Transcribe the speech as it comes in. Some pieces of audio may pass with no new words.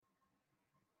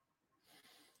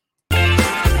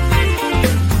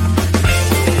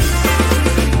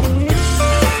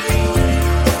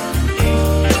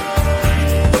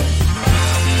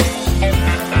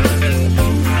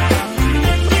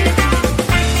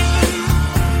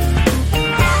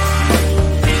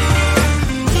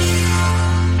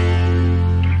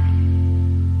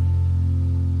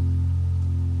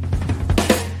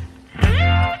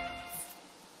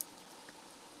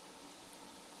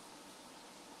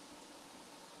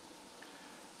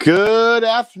Good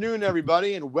afternoon,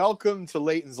 everybody, and welcome to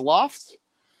Leighton's Loft,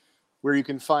 where you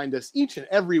can find us each and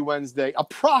every Wednesday,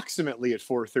 approximately at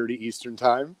 4:30 Eastern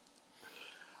Time,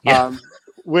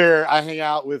 where I hang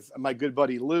out with my good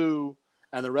buddy Lou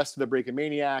and the rest of the Breaking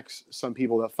Maniacs, some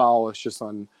people that follow us just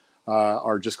on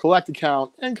our Just Collect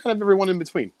account, and kind of everyone in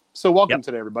between. So welcome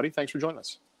today, everybody. Thanks for joining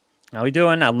us. How we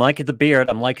doing? I'm liking the beard.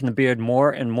 I'm liking the beard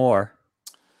more and more.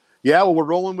 Yeah, well, we're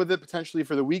rolling with it potentially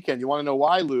for the weekend. You want to know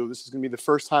why, Lou? This is going to be the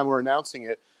first time we're announcing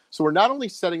it. So we're not only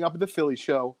setting up at the Philly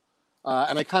show,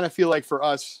 and I kind of feel like for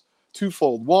us,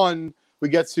 twofold. One, we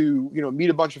get to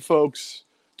meet a bunch of folks,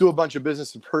 do a bunch of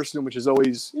business in person, which is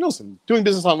always listen. Doing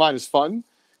business online is fun.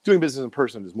 Doing business in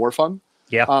person is more fun.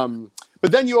 Yeah.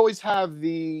 But then you always have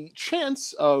the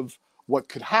chance of what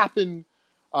could happen,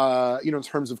 in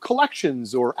terms of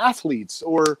collections or athletes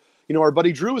or. Our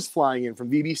buddy Drew is flying in from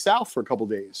VB South for a couple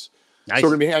days. Nice. So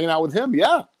we're going to be hanging out with him.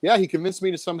 Yeah. He convinced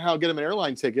me to somehow get him an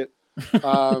airline ticket.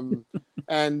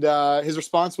 And his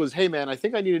response was, hey, man, I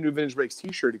think I need a new Vintage Breaks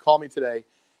t-shirt. He called me today.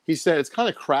 He said, it's kind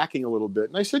of cracking a little bit.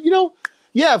 And I said,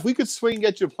 if we could swing and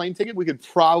get you a plane ticket, we could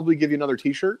probably give you another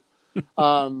t-shirt.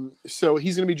 So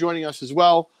he's going to be joining us as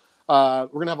well. We're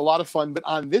going to have a lot of fun. But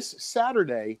on this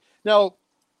Saturday, now,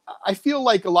 I feel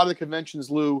like a lot of the conventions,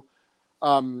 Lou,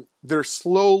 they're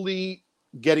slowly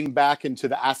getting back into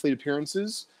the athlete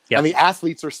appearances. Yep. And the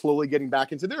athletes are slowly getting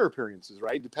back into their appearances,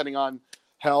 right? Depending on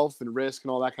health and risk and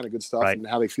all that kind of good stuff, right, and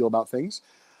how they feel about things.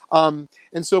 And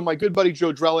so my good buddy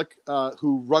Joe Drellick,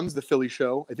 who runs the Philly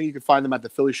show, I think you can find them at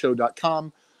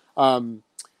thephillyshow.com,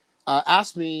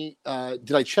 asked me,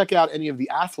 did I check out any of the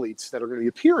athletes that are going to be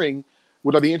appearing?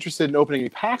 Would I be interested in opening any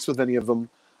packs with any of them?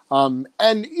 And,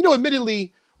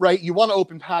 admittedly, right, you want to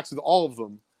open packs with all of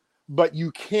them. But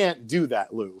you can't do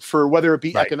that, Lou, for whether it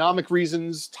be economic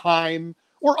reasons, time,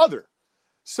 or other.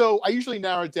 So I usually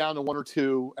narrow it down to one or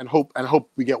two and hope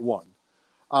we get one.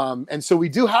 And so we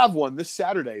do have one this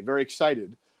Saturday. Very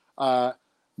excited.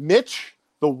 Mitch,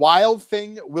 the Wild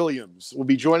Thing Williams, will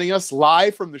be joining us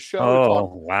live from the show.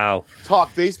 Oh, wow.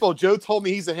 Talk baseball. Joe told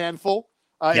me he's a handful.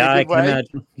 Yeah, I can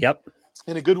imagine. Yep.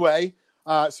 In a good way.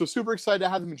 So super excited to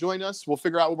have him join us. We'll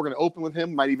figure out what we're going to open with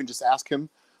him. Might even just ask him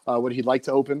what he'd like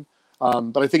to open.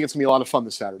 But I think it's going to be a lot of fun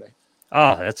this Saturday.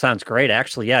 Oh, that sounds great,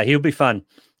 actually. Yeah, he'll be fun.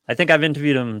 I think I've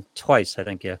interviewed him twice, I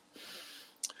think, yeah.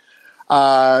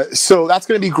 So that's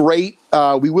going to be great.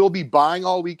 We will be buying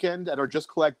all weekend at our Just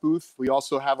Collect booth. We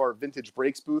also have our Vintage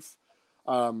Breaks booth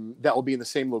that will be in the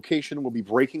same location. We'll be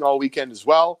breaking all weekend as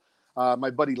well. My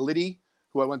buddy Liddy,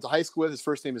 who I went to high school with, his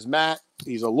first name is Matt.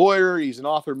 He's a lawyer. He's an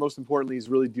author. Most importantly, he's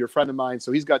a really dear friend of mine.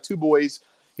 So he's got two boys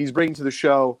he's bringing to the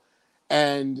show.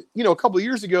 And, a couple of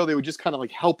years ago, they would just kind of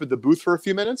like help at the booth for a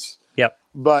few minutes. Yep.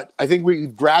 But I think we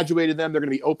graduated them. They're going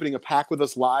to be opening a pack with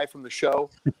us live from the show.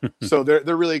 So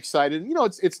they're really excited.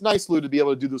 It's nice, Lou, to be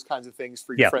able to do those kinds of things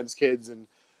for your friends' kids. And,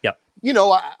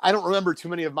 I don't remember too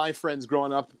many of my friends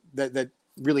growing up that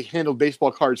really handled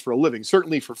baseball cards for a living,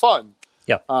 certainly for fun.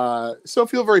 Yeah. So I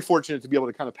feel very fortunate to be able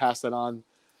to kind of pass that on,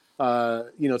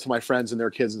 to my friends and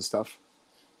their kids and stuff.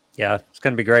 Yeah, it's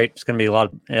going to be great. It's going to be a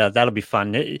lot. That'll be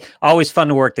fun. Always fun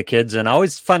to work the kids and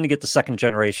always fun to get the second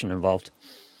generation involved.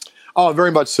 Oh,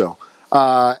 very much so.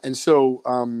 And so,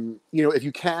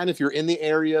 if you're in the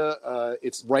area,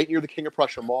 it's right near the King of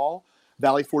Prussia Mall.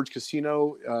 Valley Forge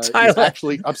Casino is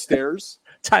actually upstairs.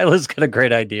 Tyler's got a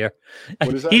great idea.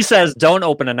 What is that? He says, don't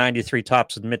open a 93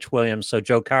 Tops with Mitch Williams so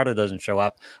Joe Carter doesn't show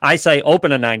up. I say,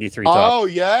 open a 93 Tops. Oh,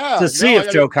 yeah. To see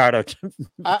if Joe Carter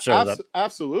shows up.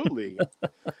 Absolutely.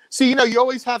 See, you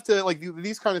always have to, like,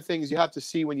 these kind of things you have to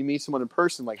see when you meet someone in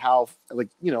person, like how,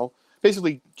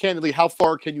 basically, candidly, how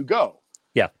far can you go?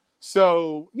 Yeah.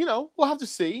 So, we'll have to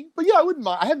see. But, yeah, I wouldn't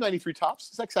mind. I have 93 Tops.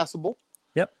 It's accessible.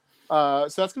 Yep.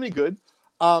 So that's going to be good.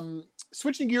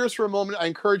 Switching gears for a moment, I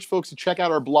encourage folks to check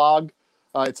out our blog.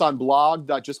 It's on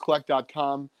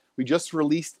blog.justcollect.com. We just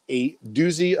released a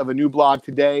doozy of a new blog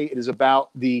today. It is about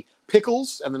the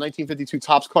Pickles and the 1952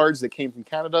 Topps cards that came from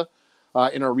Canada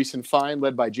in our recent find,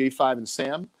 led by J5 and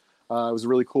Sam. It was a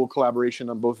really cool collaboration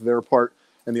on both of their part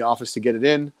and the office to get it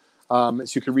in. So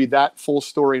you can read that full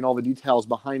story and all the details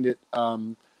behind it.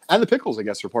 And the Pickles, I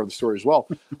guess, are part of the story as well.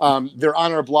 They're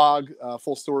on our blog,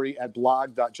 full story at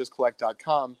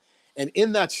blog.justcollect.com. And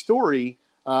in that story,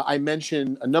 I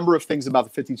mentioned a number of things about the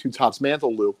 52 Topps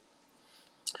mantle, Lou.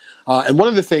 And one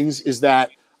of the things is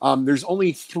that there's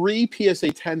only 3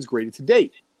 PSA 10s graded to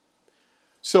date.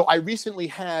 So I recently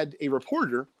had a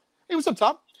reporter. Hey, what's up,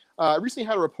 Tom? I recently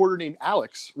had a reporter named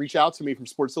Alex reach out to me from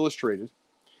Sports Illustrated.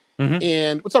 Mm-hmm.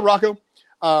 And what's up, Rocco?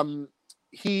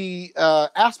 He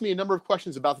asked me a number of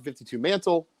questions about the 52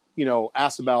 mantle,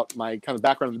 asked about my kind of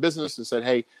background in the business and said,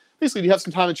 hey, basically, do you have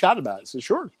some time to chat about it? So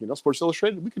sure, Sports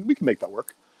Illustrated, we can make that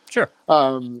work. Sure.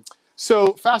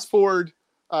 So fast forward,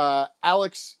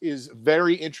 Alex is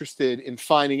very interested in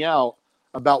finding out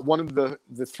about one of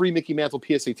the three Mickey Mantle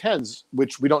PSA 10s,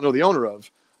 which we don't know the owner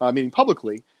of, meaning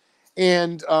publicly,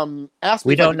 and asked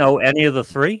me. We don't know any of the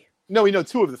three? No, we know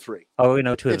two of the three. Oh, we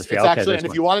know two of the three. It's okay, actually, and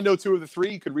if you want to know two of the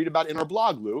three, you could read about it in our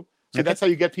blog, Lou. So that's how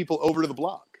you get people over to the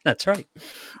blog. That's right.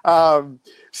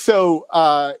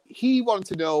 So he wanted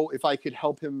to know if I could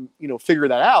help him, figure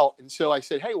that out. And so I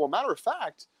said, hey, well, matter of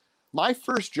fact, my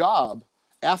first job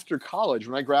after college,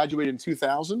 when I graduated in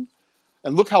 2000,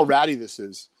 and look how ratty this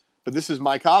is, but this is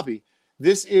my copy.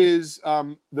 This is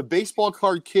the baseball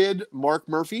card kid, Mark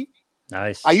Murphy.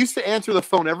 Nice. I used to answer the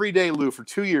phone every day, Lou, for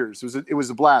 2 years. It was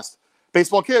a blast.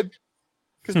 Baseball kid,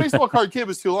 because baseball card kid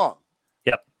was too long.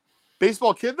 Yep.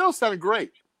 Baseball kid, though, sounded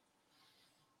great.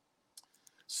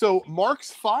 So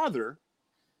Mark's father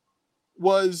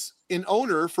was an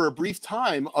owner for a brief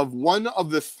time of one of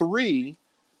the three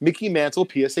Mickey Mantle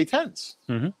PSA 10s.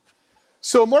 Mm-hmm.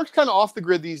 So Mark's kind of off the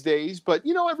grid these days, but,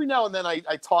 every now and then I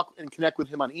talk and connect with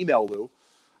him on email, Lou.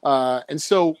 And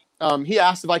so he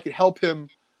asked if I could help him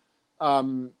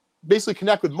basically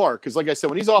connect with Mark. Because like I said,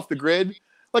 when he's off the grid,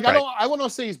 like right. I want to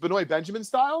say he's Benoit Benjamin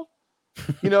style,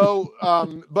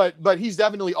 but he's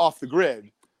definitely off the grid.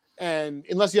 And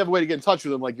unless you have a way to get in touch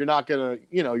with him, like you're not gonna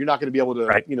be able to,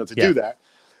 right. Do that.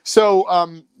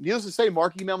 So needless to say,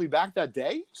 Mark emailed me back that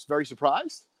day. Was very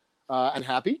surprised and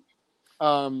happy,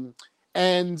 and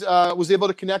was able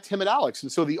to connect him and Alex.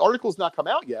 And so the article's not come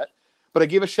out yet, but I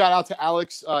gave a shout out to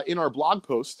Alex in our blog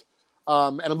post,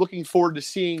 and I'm looking forward to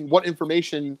seeing what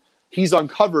information he's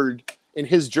uncovered in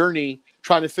his journey,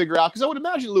 trying to figure out. Because I would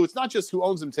imagine, Lou, it's not just who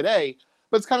owns them today,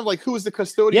 but it's kind of like who is the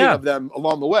custodian of them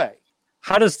along the way.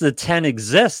 How does the 10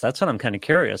 exist? That's what I'm kind of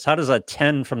curious. How does a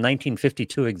 10 from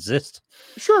 1952 exist?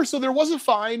 Sure. So there was a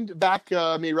find back,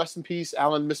 may rest in peace,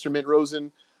 Alan, Mr. Mint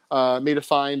Rosen, made a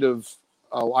find of,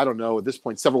 I don't know, at this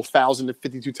point, several thousand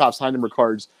 52 Topps high number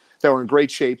cards that were in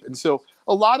great shape. And so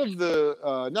a lot of the,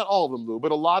 not all of them, Lou,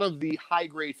 but a lot of the high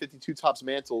grade 52 Topps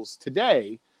mantles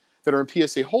today that are in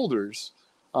PSA holders,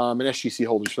 and SGC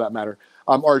holders for that matter,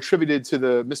 are attributed to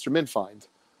the Mr. Mint find.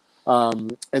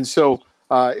 And so,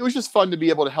 it was just fun to be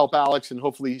able to help Alex and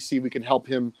hopefully see if we can help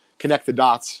him connect the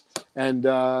dots and,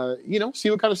 see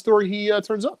what kind of story he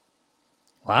turns up.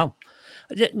 Wow.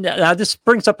 Now, this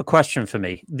brings up a question for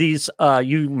me. These,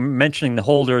 you mentioning the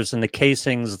holders and the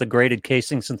casings, the graded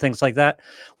casings and things like that.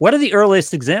 What are the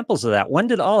earliest examples of that? When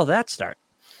did all of that start?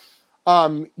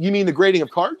 You mean the grading of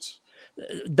cards?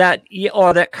 That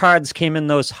cards came in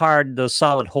those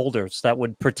solid holders that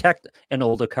would protect an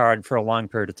older card for a long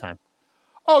period of time.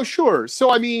 Oh, sure.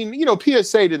 So, I mean,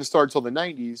 PSA didn't start until the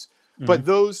 90s, but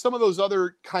some of those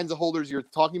other kinds of holders you're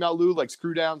talking about, Lou, like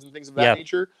screw downs and things of that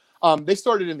nature, they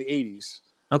started in the 80s.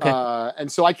 Okay.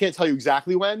 And so I can't tell you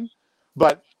exactly when,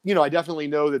 but, I definitely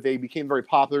know that they became very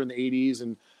popular in the 80s.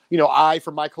 And,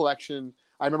 for my collection,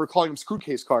 I remember calling them screw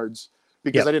case cards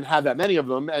because I didn't have that many of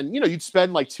them. And, you'd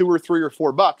spend like $2 or $3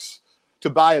 or $4 to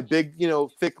buy a big,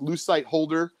 thick lucite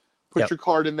holder, put your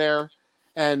card in there.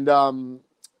 And,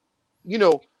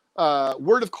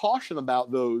 word of caution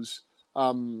about those.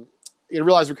 I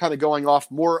realize we're kind of going off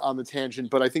more on the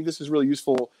tangent, but I think this is really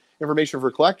useful information for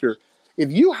a collector.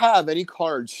 If you have any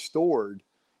cards stored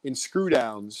in screw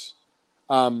downs,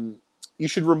 you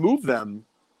should remove them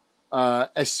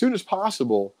as soon as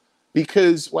possible,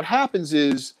 because what happens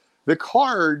is the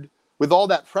card with all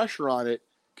that pressure on it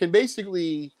can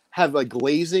basically have like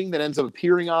glazing that ends up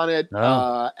appearing on it.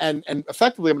 And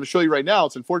effectively, I'm going to show you right now.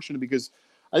 It's unfortunate because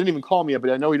I didn't even call me up,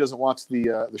 but I know he doesn't watch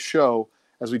the show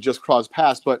as we just crossed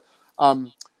past. But,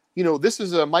 this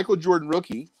is a Michael Jordan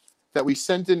rookie that we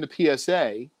sent into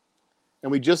PSA,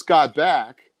 and we just got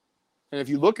back. And if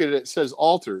you look at it, it says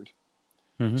altered.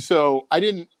 Mm-hmm. So I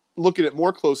didn't look at it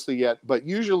more closely yet. But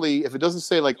usually, if it doesn't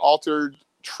say like altered,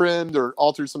 trimmed, or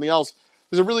altered something else,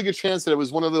 there's a really good chance that it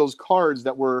was one of those cards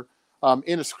that were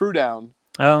in a screw down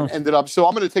and ended up. So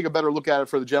I'm going to take a better look at it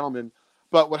for the gentleman.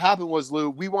 But what happened was, Lou,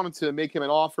 we wanted to make him an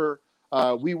offer.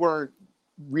 We weren't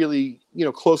really,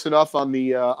 close enough on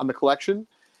the collection.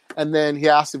 And then he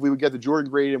asked if we would get the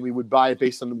Jordan grade and we would buy it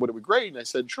based on what it would grade. And I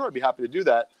said, sure, I'd be happy to do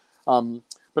that.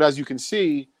 But as you can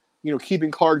see,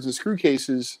 keeping cards in screw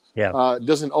cases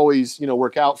doesn't always,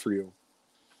 work out for you.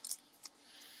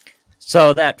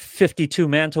 So that 52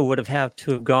 mantle would have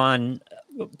to have gone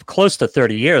close to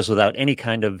 30 years without any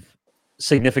kind of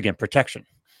significant protection.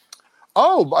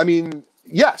 Oh, I mean,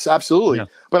 yes, absolutely. Yeah.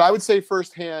 But I would say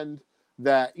firsthand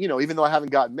that, even though I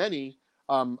haven't gotten many,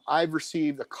 I've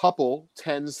received a couple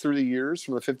 10s through the years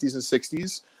from the 50s and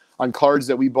 60s on cards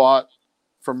that we bought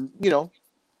from,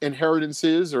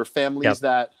 inheritances or families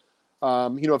that,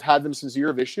 have had them since the year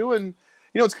of issue. And,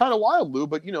 it's kind of wild, Lou,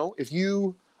 but, if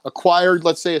you acquired,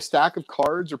 let's say, a stack of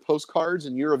cards or postcards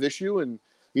in year of issue and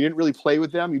you didn't really play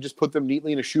with them, you just put them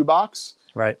neatly in a shoebox.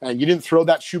 Right. And you didn't throw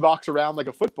that shoebox around like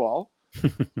a football.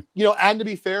 And to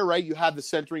be fair, right, you had the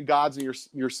centering gods on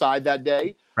your side that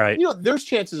day. Right. There's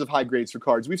chances of high grades for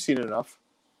cards. We've seen it enough.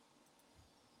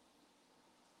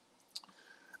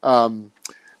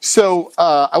 So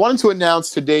I wanted to announce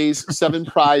today's 7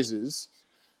 prizes,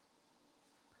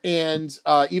 and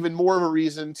even more of a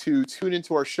reason to tune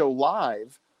into our show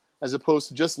live as opposed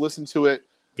to just listen to it,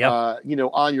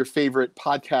 on your favorite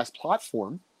podcast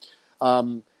platform.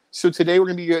 So today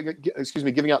we're going to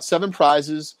be giving out 7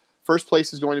 prizes. First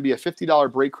place is going to be a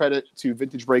 $50 break credit to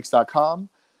vintagebreaks.com.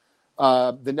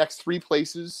 The next 3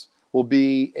 places will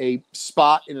be a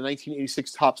spot in a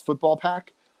 1986 Topps football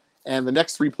pack. And the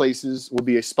next 3 places will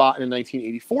be a spot in a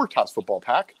 1984 Topps football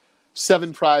pack.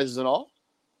 7 prizes in all.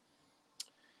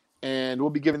 And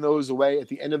we'll be giving those away at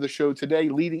the end of the show today,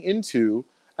 leading into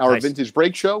our Vintage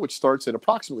Break Show, which starts at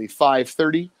approximately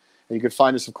 5:30. And you can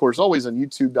find us, of course, always on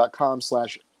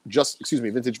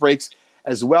youtube.com/Vintage Breaks,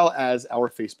 as well as our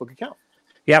Facebook account.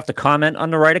 You have to comment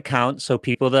on the right account. So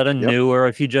people that are new, or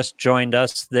if you just joined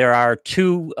us, there are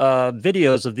 2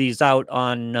 videos of these out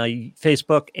on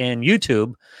Facebook and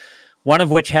YouTube. One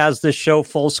of which has this show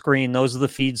full screen. Those are the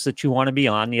feeds that you want to be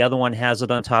on. The other one has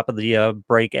it on top of the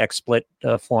break XSplit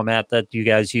format that you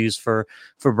guys use for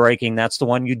breaking. That's the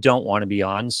one you don't want to be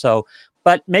on. So,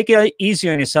 but make it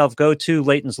easier on yourself. Go to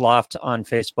Leighton's Loft on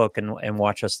Facebook and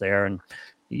watch us there. And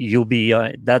you'll be,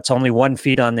 that's only 1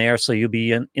 feed on there. So you'll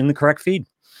be in the correct feed.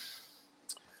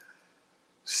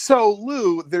 So,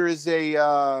 Lou, there is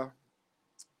a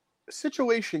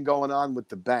situation going on with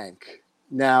the bank.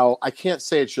 Now, I can't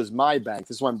say it's just my bank.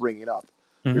 This is why I'm bringing it up.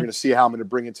 You're going to see how I'm going to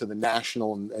bring it to the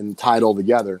national and tie it all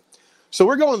together. So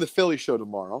we're going to the Philly show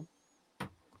tomorrow.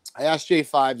 I asked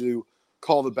J5 to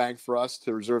call the bank for us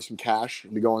to reserve some cash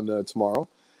and be going to tomorrow.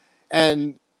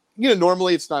 And,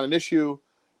 normally it's not an issue.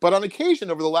 But on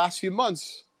occasion over the last few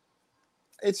months,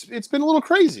 it's been a little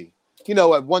crazy.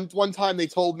 At one time they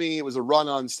told me it was a run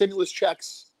on stimulus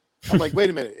checks. I'm like, wait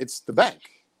a minute, it's the bank.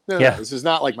 No, this is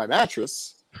not like my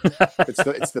mattress.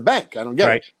 It's the bank. I don't get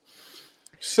it.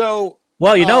 So,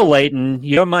 well, Leighton,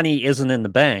 your money isn't in the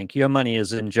bank. Your money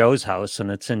is in Joe's house, and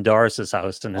it's in Doris's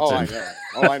house, and it's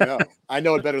I know. I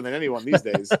know it better than anyone these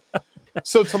days.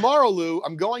 So tomorrow, Lou,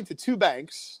 I'm going to 2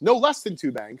 banks, no less than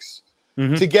 2 banks,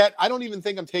 to get. I don't even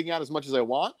think I'm taking out as much as I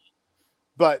want,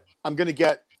 but I'm going to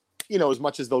get, as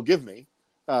much as they'll give me,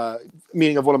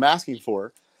 meaning of what I'm asking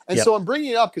for. And so I'm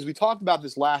bringing it up because we talked about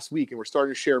this last week, and we're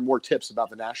starting to share more tips about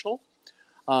the National.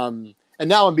 And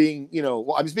now I'm being,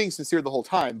 I was being sincere the whole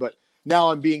time, but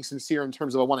now I'm being sincere in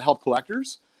terms of I want to help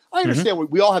collectors. I understand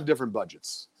we all have different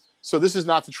budgets. So this is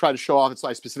not to try to show off.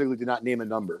 I specifically did not name a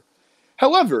number.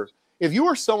 However, if you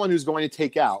are someone who's going to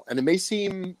take out, and it may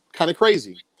seem kind of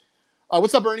crazy.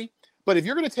 What's up, Bernie? But if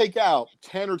you're going to take out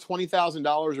 $10,000 or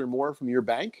 $20,000 or more from your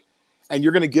bank, and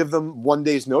you're going to give them 1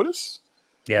 day's notice,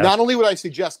 not only would I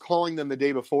suggest calling them the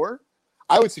day before,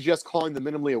 I would suggest calling them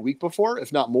minimally a week before,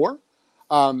 if not more.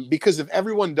 Because if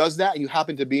everyone does that and you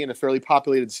happen to be in a fairly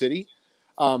populated city,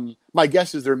 my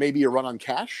guess is there may be a run on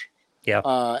cash.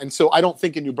 And so I don't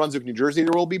think in New Brunswick, New Jersey,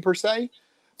 there will be per se.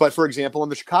 But for example, in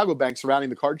the Chicago bank surrounding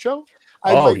the card show,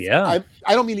 I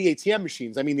don't mean the ATM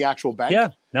machines. I mean the actual bank. Yeah,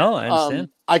 no, I understand.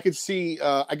 I could see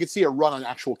a run on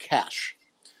actual cash.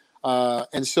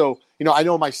 And so, I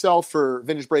know myself for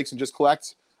Vintage Breaks and Just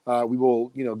Collect, we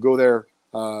will, go there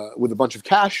with a bunch of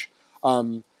cash.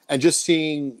 And just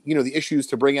seeing, the issues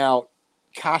to bring out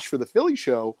cash for the Philly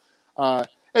show,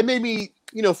 it made me,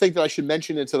 think that I should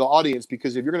mention it to the audience,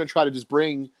 because if you're going to try to just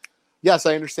bring, yes,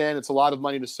 I understand it's a lot of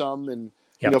money to some, and,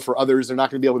 for others, they're not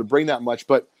going to be able to bring that much.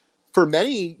 But for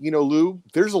many, Lou,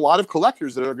 there's a lot of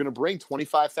collectors that are going to bring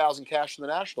 25,000 cash to the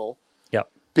National.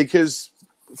 Because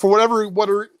for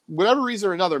whatever reason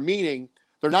or another, meaning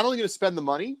they're not only going to spend the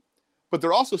money, but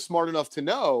they're also smart enough to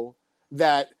know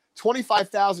that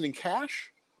 25,000 in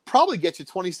cash probably gets you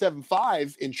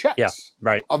 27.5 in checks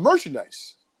of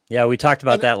merchandise. Yeah, we talked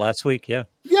about that last week. Yeah,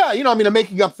 I'm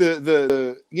making up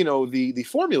the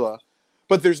formula,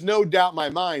 but there's no doubt in my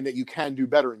mind that you can do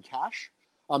better in cash.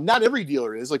 Not every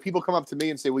dealer is. Like, people come up to me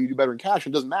and say, "Well, you do better in cash."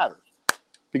 It doesn't matter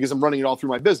because I'm running it all through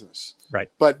my business. Right.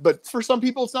 But for some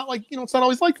people, it's not like it's not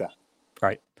always like that.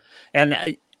 Right.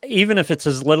 And even if it's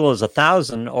as little as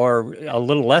 1,000 or a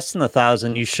little less than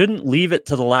 1,000, you shouldn't leave it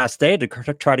to the last day to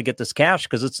try to get this cash,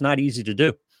 because it's not easy to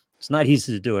do. It's not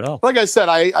easy to do at all. Like I said,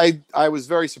 I was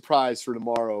very surprised for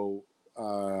tomorrow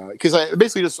because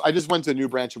I just went to a new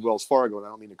branch of Wells Fargo, and I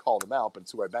don't mean to call them out, but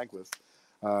it's who I bank with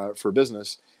for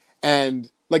business.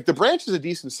 And like the branch is a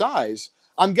decent size.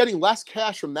 I'm getting less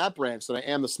cash from that branch than I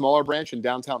am the smaller branch in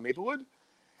downtown Maplewood.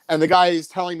 And the guy is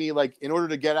telling me, like, in order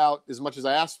to get out as much as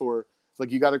I asked for,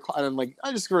 like, you got to call. And I'm like,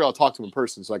 I just figured I'll talk to him in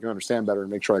person so I can understand better and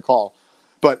make sure I call.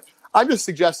 But I'm just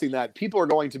suggesting that people are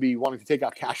going to be wanting to take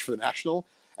out cash for the National.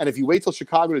 And if you wait till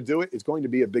Chicago to do it, it's going to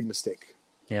be a big mistake.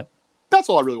 Yep. That's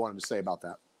all I really wanted to say about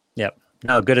that. Yep.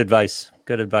 No, good advice.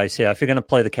 Good advice. Yeah. If you're going to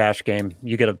play the cash game,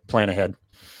 you got to plan ahead.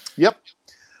 Yep.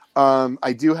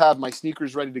 I do have my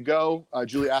sneakers ready to go.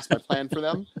 Julie asked my plan for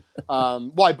them.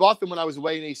 Well, I bought them when I was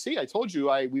away in AC. I told you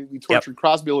we tortured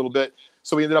Crosby a little bit.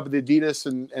 So we ended up at the Adidas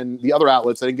and the other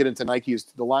outlets. I didn't get into Nike.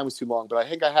 The line was too long. But I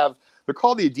think they're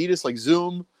called the Adidas, like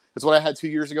Zoom. That's what I had 2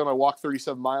 years ago. And I walked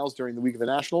 37 miles during the week of the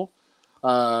National.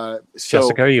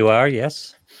 Jessica, you are,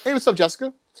 yes. Hey, what's up,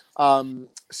 Jessica?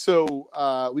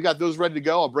 So we got those ready to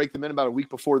go. I'll break them in about a week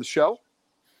before the show.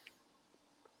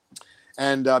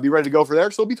 And be ready to go for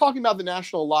there. So we'll be talking about the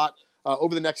National a lot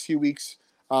over the next few weeks.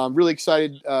 Really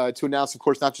excited to announce, of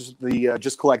course, not just the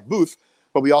Just Collect booth,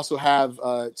 but we also have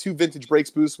 2 vintage brakes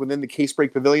booths within the Case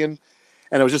Brake Pavilion.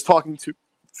 And I was just talking to,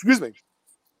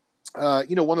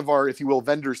 one of our, if you will,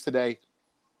 vendors today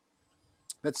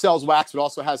that sells wax, but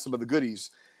also has some of the goodies.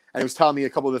 And he was telling me a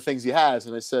couple of the things he has.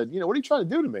 And I said, what are you trying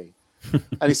to do to me?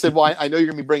 And he said, well, I know you're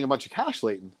going to be bringing a bunch of cash,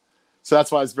 Leighton. So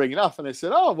that's why I was bringing it up. And I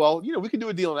said, oh, well, we can do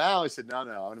a deal now. I said, no, I'm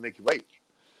going to make you wait.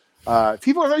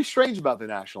 People are very strange about the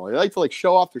National. They like to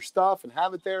show off their stuff and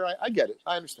have it there. I get it.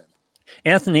 I understand.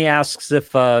 Anthony asks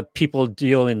if people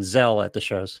deal in Zelle at the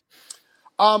shows.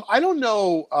 I don't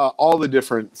know all the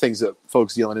different things that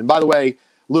folks deal in. And by the way,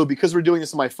 Lou, because we're doing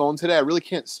this on my phone today, I really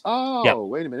can't.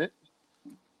 Wait a minute.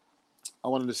 I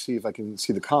wanted to see if I can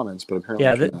see the comments, but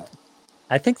apparently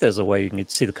I think there's a way you can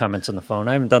see the comments on the phone.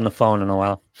 I haven't done the phone in a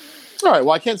while. All right.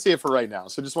 Well, I can't see it for right now.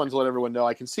 So just wanted to let everyone know.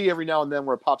 I can see every now and then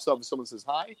where it pops up if someone says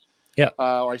hi. Yeah.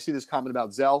 Or I see this comment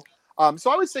about Zelle. So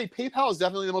I would say PayPal is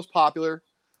definitely the most popular.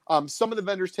 Some of the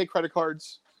vendors take credit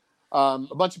cards. A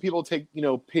bunch of people take,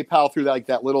 PayPal through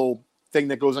that little thing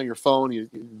that goes on your phone,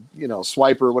 you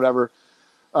swipe or whatever.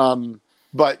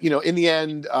 But, in the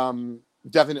end,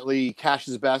 definitely cash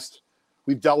is best.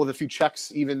 We've dealt with a few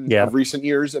checks even of recent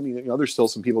years. I mean, there's still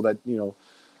some people that,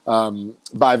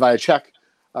 buy via check.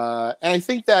 And I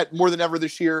think that more than ever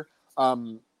this year,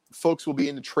 folks will be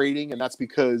into trading. And that's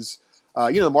because,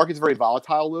 the market's very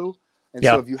volatile, Lou. And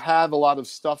so if you have a lot of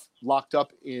stuff locked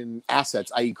up in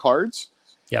assets, i.e. cards,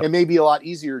 it may be a lot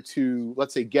easier to,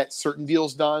 let's say, get certain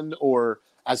deals done or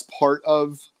as part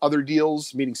of other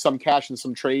deals, meaning some cash and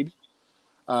some trade.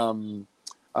 I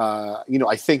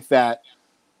think that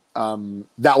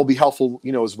that will be helpful,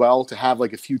 as well, to have a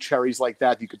few cherries like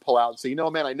that you could pull out and say,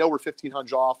 man, I know we're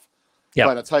 1,500 off,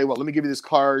 but I'll tell you what, let me give you this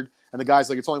card. And the guy's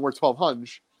like, it's only worth 1,200.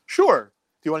 Sure.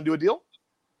 Do you want to do a deal?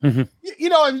 Mm-hmm.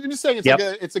 I'm just saying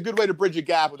it's a good way to bridge a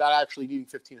gap without actually needing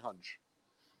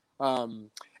 1,500.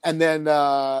 And then,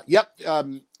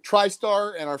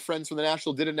 TriStar and our friends from the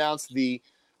National did announce the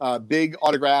big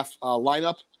autograph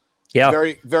lineup. Yeah.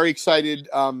 Very, very excited.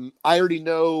 I already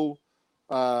know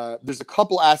there's a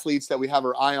couple athletes that we have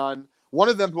our eye on. One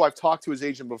of them who I've talked to his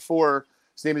agent before,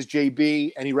 his name is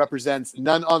JB, and he represents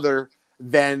none other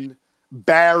than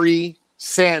Barry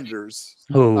Sanders.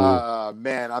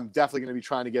 Man, I'm definitely going to be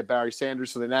trying to get Barry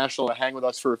Sanders for the National to hang with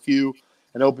us for a few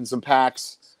and open some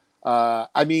packs. I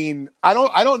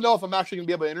don't know if I'm actually going to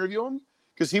be able to interview him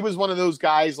because he was one of those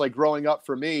guys growing up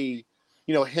for me,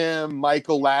 him,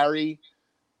 Michael, Larry,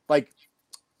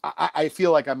 I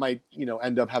feel like I might,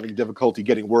 end up having difficulty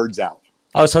getting words out.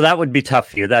 Oh, so that would be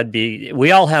tough for you.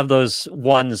 We all have those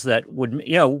ones that would,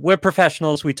 we're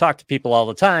professionals. We talk to people all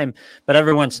the time, but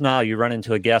every once in a while you run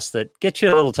into a guest that gets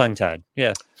you a little tongue tied.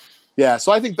 Yeah. Yeah.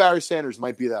 So I think Barry Sanders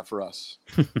might be that for us.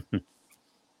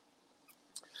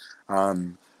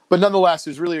 But nonetheless,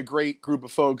 there's really a great group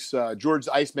of folks. George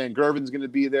Iceman Gervin's going to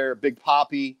be there. Big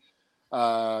Poppy,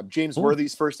 James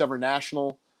Worthy's first ever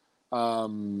National.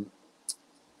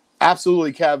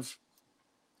 Absolutely, Kev.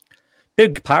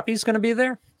 Big Poppy's going to be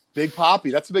there? Big Poppy.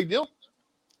 That's a big deal.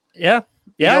 Yeah.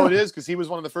 Yeah. It is because he was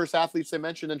one of the first athletes they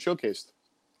mentioned and showcased.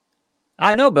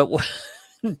 I know, but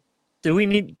do we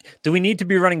need to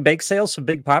be running bake sales for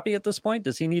Big Poppy at this point?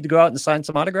 Does he need to go out and sign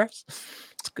some autographs?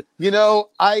 He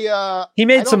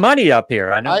made some money up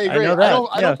here. I know. I agree. I know that.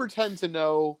 I don't pretend to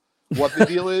know what the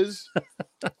deal is.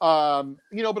 But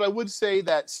I would say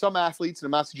that some athletes, and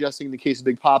I'm not suggesting in the case of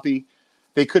Big Poppy,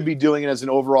 they could be doing it as an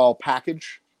overall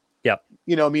package. Yep.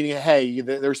 meaning, hey,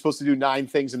 they're supposed to do 9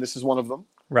 things and this is one of them.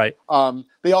 Right.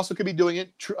 They also could be doing it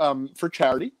for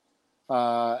charity.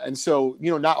 And so,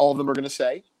 not all of them are going to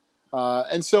say.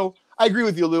 And so I agree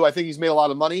with you, Lou. I think he's made a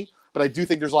lot of money, but I do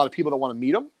think there's a lot of people that want to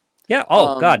meet him. Yeah.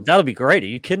 Oh God, that'll be great. Are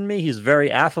you kidding me? He's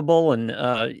very affable, and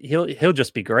he'll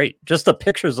just be great. Just the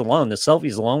pictures alone, the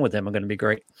selfies alone with him are going to be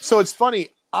great. So it's funny.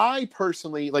 I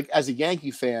personally, like, as a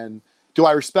Yankee fan, do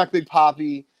I respect Big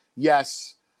Papi?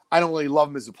 Yes. I don't really love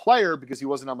him as a player because he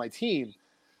wasn't on my team.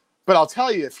 But I'll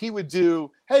tell you, if he would do,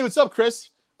 hey, what's up, Chris?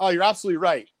 Oh, you're absolutely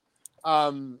right.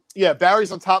 Yeah,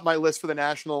 Barry's on top of my list for the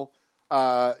National.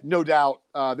 No doubt.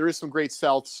 There is some great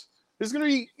Celts. There's going to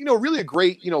be, really a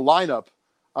great, lineup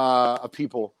of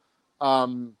people.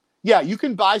 Yeah, you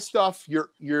can buy stuff.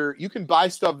 You can buy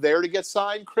stuff there to get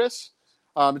signed, Chris.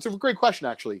 It's a great question,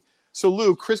 actually. So,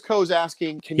 Lou, Chris Coe is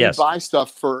asking, can you buy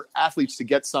stuff for athletes to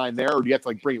get signed there, or do you have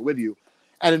to bring it with you?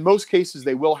 And in most cases,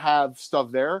 they will have stuff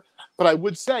there. But I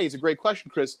would say, it's a great question,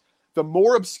 Chris. The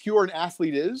more obscure an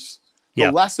athlete is,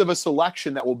 the less of a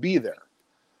selection that will be there.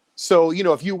 So,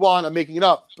 if you want, I'm making it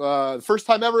up, first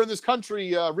time ever in this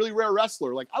country, really rare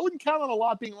wrestler, I wouldn't count on a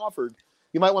lot being offered.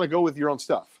 You might want to go with your own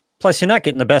stuff. Plus, you're not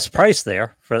getting the best price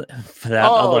there for that.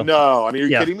 Oh, no. I mean, are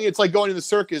you kidding me? It's like going to the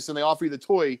circus and they offer you the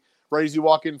toy right as you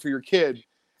walk in for your kid.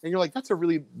 And you're like, that's a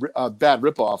really bad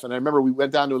ripoff. And I remember we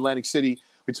went down to Atlantic City.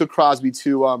 We took Crosby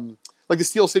to the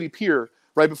Steel City Pier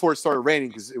right before it started raining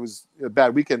because it was a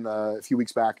bad weekend a few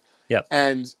weeks back. Yeah.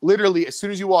 And literally, as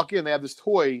soon as you walk in, they have this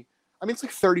toy. I mean, it's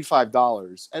like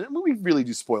 $35. And we really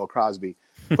do spoil Crosby.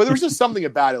 But there was just something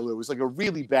about it, Lou. It was like a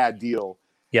really bad deal.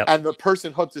 Yep. And the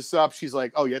person hooked us up. She's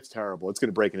like, oh, yeah, it's terrible. It's going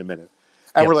to break in a minute.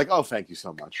 And we're like, oh, thank you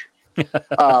so much.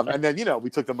 And then, we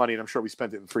took the money, and I'm sure we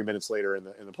spent it in 3 minutes later in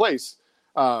the place.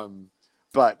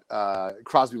 But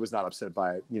Crosby was not upset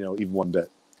by it, even one bit.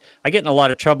 I get in a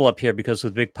lot of trouble up here because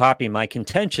with Big Papi, my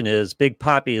contention is Big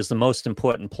Papi is the most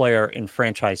important player in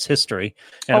franchise history.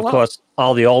 And of course,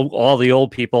 all the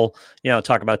old people,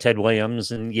 talk about Ted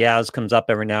Williams, and Yaz comes up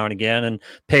every now and again. And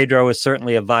Pedro is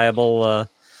certainly a viable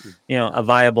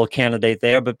candidate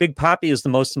there. But Big Papi is the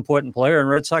most important player in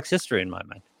Red Sox history, in my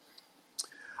mind.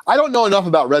 I don't know enough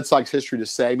about Red Sox history to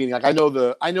say. Meaning, I know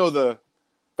the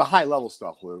high level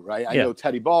stuff, Lou. Right? I know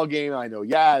Teddy Ballgame. I know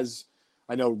Yaz.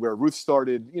 I know where Ruth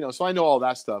started. So I know all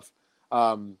that stuff.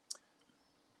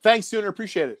 Thanks, Sooner.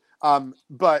 Appreciate it.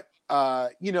 But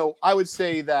I would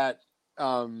say that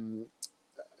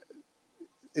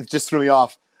it just threw me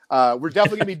off. We're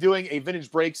definitely going to be doing a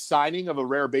Vintage Break signing of a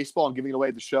rare baseball and giving it away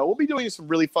at the show. We'll be doing some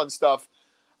really fun stuff.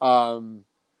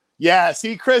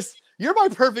 See, Chris, you're my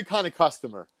perfect kind of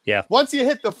customer. Yeah. Once you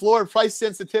hit the floor, price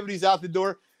sensitivity's out the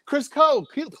door. Chris Coe,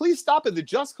 please stop at the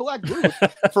Just Collect booth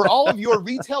for all of your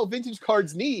retail vintage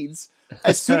cards needs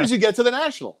as soon as you get to the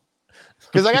National.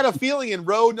 Because I got a feeling in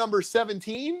row number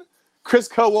 17, Chris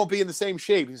Coe won't be in the same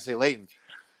shape. He's going to say, Leighton,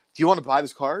 do you want to buy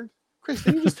this card? Chris,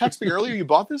 didn't you just text me earlier you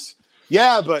bought this?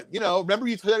 Yeah, but, remember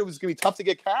you said it was going to be tough to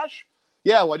get cash?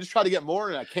 Yeah, well, I just try to get more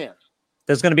and I can't.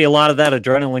 There's going to be a lot of that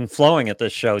adrenaline flowing at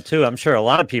this show, too. I'm sure a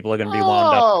lot of people are going to be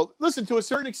wound up. Oh, listen, to a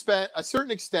certain extent,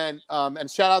 and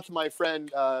shout out to my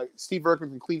friend Steve Berkman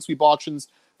from Clean Sweep Auctions.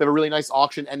 They have a really nice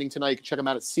auction ending tonight. You can check them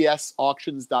out at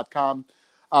csauctions.com.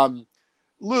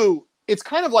 Lou, it's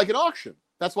kind of like an auction.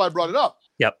 That's why I brought it up.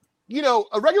 Yep.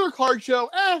 A regular card show,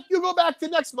 you'll go back to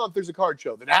next month, there's a card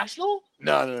show. The National?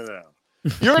 No.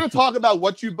 You're going to talk about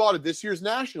what you bought at this year's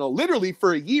National, literally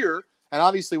for a year. And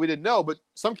obviously we didn't know, but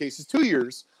some cases 2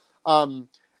 years. And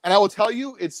I will tell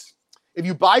you, if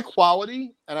you buy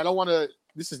quality, and I don't want to,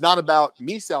 this is not about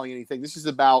me selling anything. This is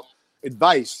about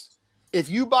advice. If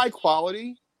you buy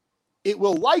quality, it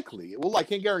will, I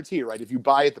can't guarantee it, right? If you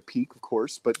buy at the peak, of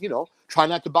course, but try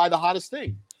not to buy the hottest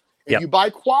thing. If you buy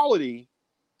quality,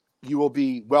 you will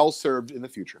be well served in the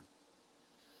future.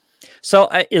 So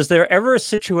is there ever a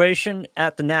situation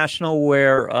at the National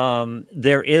where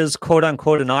there is, quote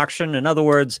unquote, an auction? In other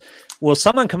words, will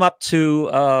someone come up to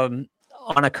on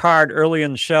a card early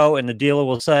in the show and the dealer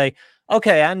will say,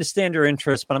 okay, I understand your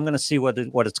interest, but I'm going to see what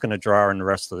it's going to draw in the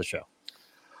rest of the show?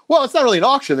 Well, it's not really an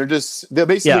auction. They'll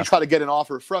basically try to get an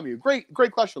offer from you.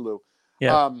 Great question, Lou.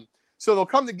 Yeah. So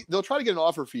they'll try to get an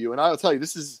offer for you. And I'll tell you,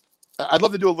 I'd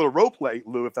love to do a little role play,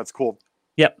 Lou, if that's cool.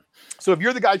 Yep. So if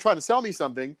you're the guy trying to sell me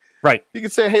something, right, you can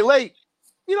say, hey, Late,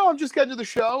 I'm just getting to the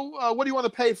show. What do you want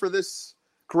to pay for this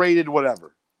graded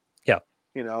whatever? Yeah.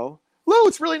 Lou,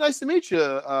 it's really nice to meet you,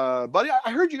 buddy.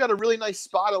 I heard you got a really nice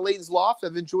spot at Leighton's Loft.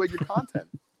 I've enjoyed your content.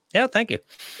 Yeah, thank you.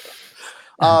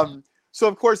 So,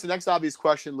 of course, the next obvious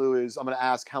question, Lou, is I'm going to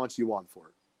ask how much you want for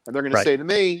it. And they're going to say to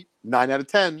me, 9 out of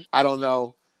 10. I don't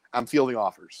know. I'm fielding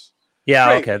offers. Yeah,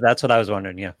 Great. okay. That's what I was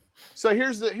wondering, yeah. So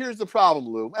here's the problem,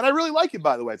 Lou. And I really like it,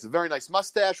 by the way. It's a very nice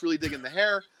mustache, really digging the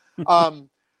hair.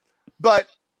 But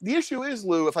the issue is,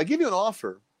 Lou, if I give you an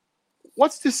offer,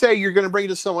 what's to say you're going to bring it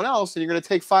to someone else and you're going to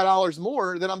take $5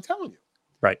 more than I'm telling you?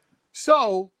 Right.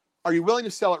 So are you willing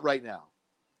to sell it right now?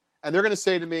 And they're going to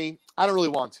say to me, I don't really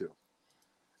want to.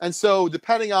 And so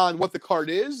depending on what the card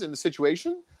is and the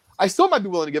situation, I still might be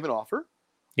willing to give an offer.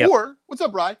 Yep. Or, what's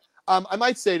up, Bri? I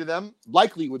might say to them,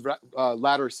 likely would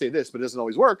Ladder say this, but it doesn't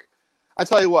always work. I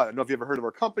tell you what, I don't know if you ever heard of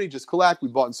our company, Just Collect. We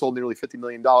bought and sold nearly $50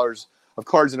 million of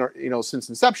cards in our, since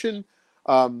inception.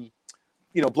 Blah,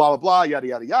 blah, blah, yada,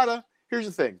 yada, yada. Here's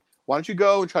the thing. Why don't you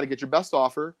go and try to get your best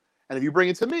offer? And if you bring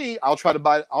it to me, I'll try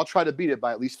to beat it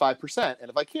by at least 5%. And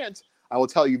if I can't, I will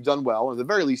tell you you've done well. And at the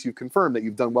very least, you've confirmed that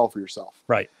you've done well for yourself.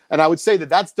 Right. And I would say that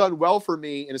that's done well for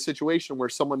me in a situation where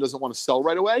someone doesn't want to sell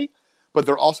right away, but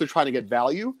they're also trying to get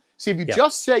value. See, if you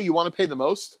just say you want to pay the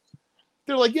most,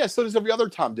 they're like, yeah, so does every other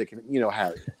Tom, Dick, and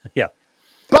Harry. Yeah.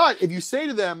 But if you say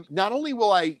to them, not only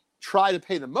will I try to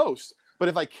pay the most, but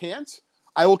if I can't,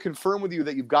 I will confirm with you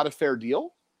that you've got a fair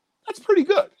deal. That's pretty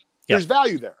good. Yeah. There's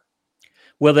value there.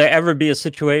 Will there ever be a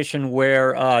situation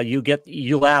where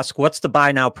you'll ask, what's the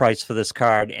buy now price for this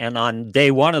card? And on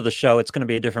day one of the show, it's going to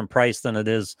be a different price than it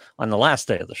is on the last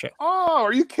day of the show. Oh,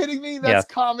 are you kidding me?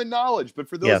 That's common knowledge. But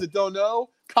for those that don't know,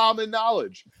 common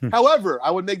knowledge. However, I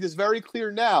would make this very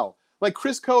clear now. Like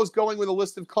Chris Coe is going with a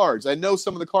list of cards. I know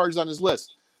some of the cards on his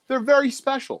list. They're very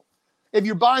special. If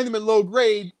you're buying them in low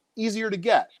grade, easier to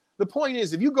get. The point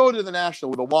is, if you go to the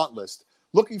National with a want list,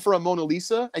 looking for a Mona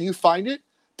Lisa, and you find it,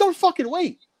 don't fucking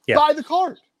wait. Yeah. Buy the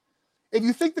card. If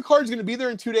you think the card's going to be there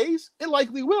in 2 days, it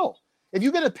likely will. If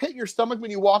you get a pit in your stomach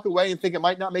when you walk away and think it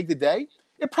might not make the day,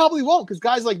 it probably won't, because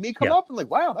guys like me come up and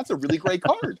like, wow, that's a really great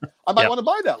card. I might want to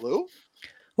buy that, Lou.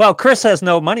 Well, Chris has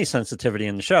no money sensitivity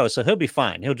in the show, so he'll be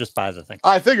fine. He'll just buy the thing.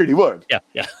 I figured he would.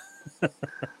 Yeah.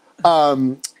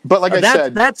 But like I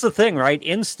said, that's the thing, right?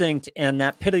 Instinct and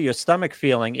that pit of your stomach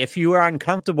feeling. If you are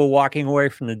uncomfortable walking away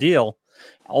from the deal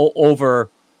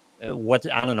over I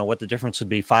don't know what the difference would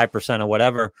be, 5% or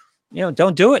whatever,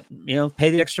 don't do it. Pay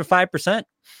the extra 5%.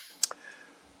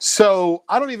 So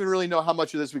I don't even really know how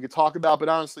much of this we could talk about, but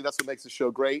honestly, that's what makes the show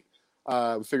great.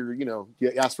 We figure,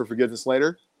 ask for forgiveness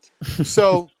later.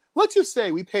 So let's just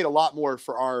say we paid a lot more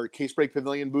for our Case Break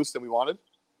Pavilion boost than we wanted.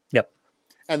 Yep.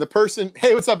 And the person,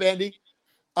 hey, what's up, Andy?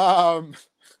 I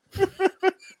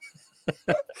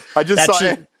just saw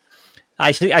it.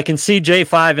 I can see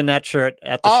J5 in that shirt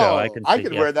at the show. I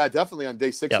can wear that definitely on day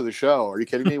 6 of the show. Are you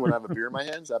kidding me? When I have a beer in my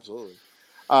hands? Absolutely.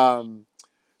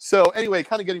 So anyway,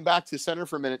 kind of getting back to center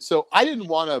for a minute. So I didn't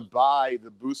want to buy the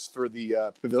boosts for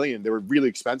the pavilion. They were really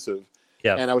expensive.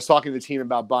 Yeah. And I was talking to the team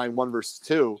about buying 1 versus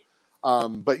 2.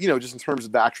 But, just in terms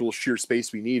of the actual sheer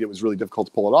space we need, it was really difficult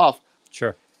to pull it off.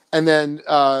 Sure. And then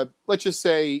let's just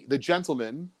say the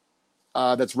gentleman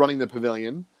that's running the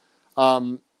pavilion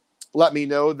let me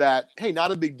know that, hey,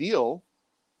 not a big deal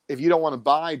if you don't want to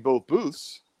buy both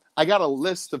booths. I got a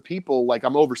list of people like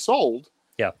I'm oversold.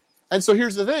 Yeah. And so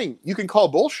here's the thing. You can call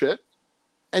bullshit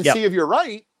and see if you're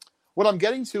right. What I'm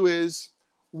getting to is,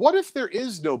 what if there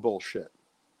is no bullshit?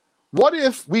 What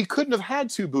if we couldn't have had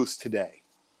 2 booths today?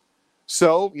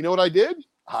 So you know what I did?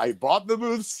 I bought the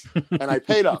booths and I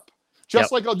paid up.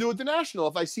 Just like I'll do at the National.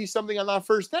 If I see something on that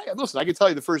first day, listen, I can tell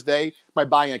you the first day, my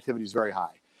buying activity is very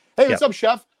high. Hey, what's up,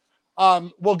 Chef?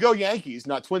 Well, go Yankees,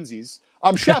 not Twinsies.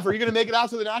 Chef, are you going to make it out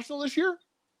to the National this year?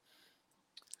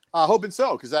 Hoping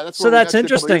so, because that's so that's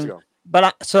interesting.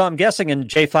 But so I'm guessing in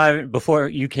J5, before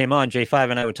you came on, J5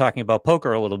 and I were talking about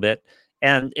poker a little bit,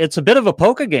 and it's a bit of a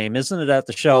poker game, isn't it, at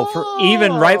the show? For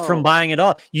even right from buying it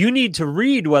all, you need to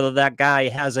read whether that guy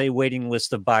has a waiting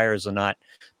list of buyers or not.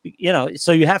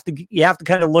 So you have to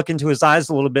kind of look into his eyes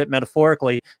a little bit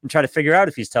metaphorically and try to figure out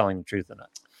if he's telling the truth or not.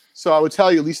 So I would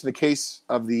tell you, at least in the case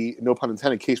of the, no pun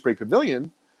intended, Case Break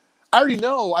Pavilion, I already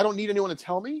know. I don't need anyone to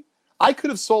tell me. I could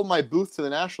have sold my booth to the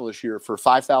National this year for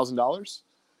 $5,000,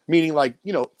 meaning like,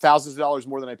 thousands of dollars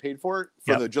more than I paid for it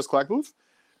for the Just Collect booth,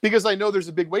 because I know there's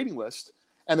a big waiting list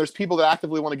and there's people that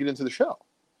actively want to get into the show.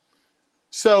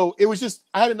 So it was just,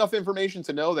 I had enough information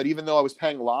to know that even though I was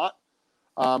paying a lot,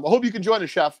 I hope you can join us,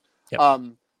 Chef,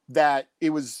 that it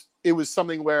was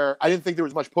something where I didn't think there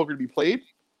was much poker to be played.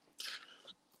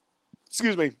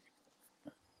 Excuse me.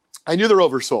 I knew they're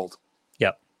oversold.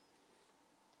 Yep.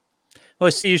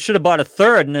 Well, see, you should have bought a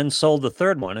third and then sold the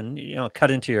third one, and cut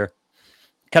into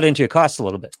your costs a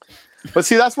little bit. But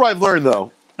see, that's what I've learned,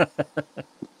 though.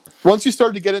 Once you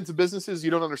start to get into businesses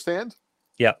you don't understand,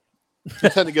 you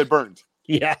tend to get burned.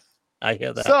 Yeah, I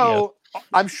hear that. So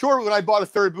I'm sure when I bought a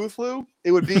third booth, Lou,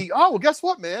 it would be, oh, well, guess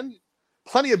what, man?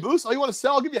 Plenty of booths. Oh, you want to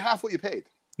sell? I'll give you half what you paid.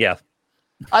 Yeah.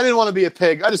 I didn't want to be a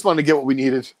pig. I just wanted to get what we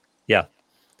needed. Yeah.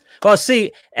 Well,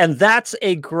 see, and that's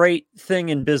a great thing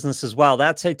in business as well.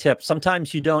 That's a tip.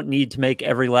 Sometimes you don't need to make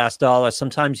every last dollar.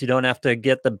 Sometimes you don't have to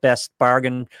get the best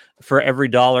bargain for every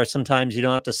dollar. Sometimes you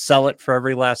don't have to sell it for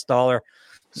every last dollar.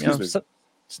 Excuse me. So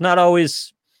it's not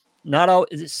always.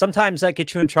 Sometimes that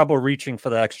gets you in trouble reaching for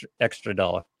the extra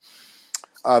dollar.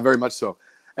 Very much so.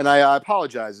 And I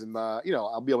apologize. And,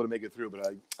 I'll be able to make it through. But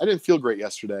I didn't feel great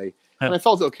yesterday. And I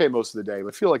felt okay most of the day.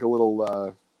 But I feel like a little,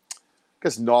 I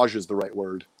guess nausea is the right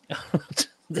word.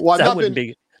 Well, that wouldn't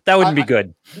be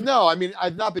good. No, I mean,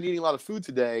 I've not been eating a lot of food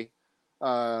today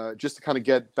just to kind of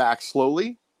get back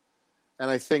slowly. And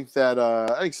I think that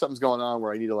I think something's going on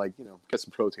where I need to get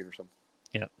some protein or something.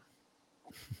 Yeah.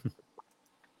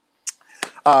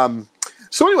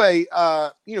 So anyway,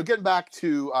 getting back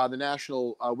to the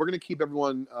National, we're going to keep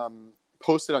everyone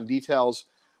posted on details.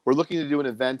 We're looking to do an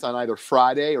event on either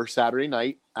Friday or Saturday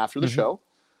night after the show.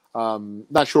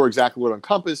 Not sure exactly what it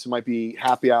encompasses. It might be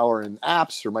happy hour and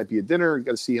apps, or it might be a dinner. You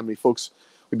got to see how many folks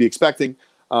we'd be expecting,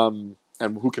 and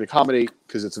who can accommodate,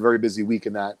 because it's a very busy week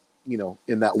in that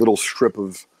little strip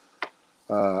of.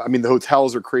 The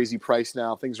hotels are crazy price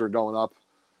now. Things are going up.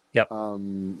 Yep.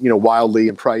 Wildly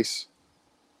in price.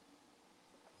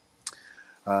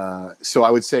 So I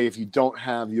would say if you don't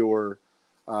have your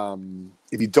room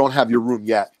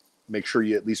yet, make sure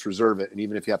you at least reserve it. And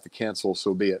even if you have to cancel,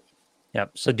 so be it.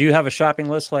 Yep. So do you have a shopping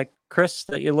list like Chris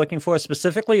that you're looking for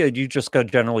specifically, or do you just go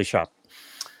generally shop?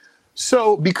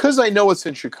 So because I know it's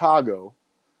in Chicago,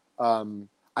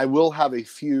 I will have a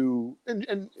few,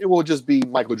 and it will just be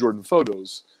Michael Jordan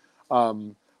photos.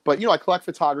 But I collect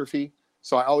photography,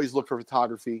 so I always look for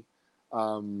photography.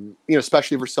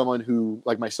 Especially for someone who,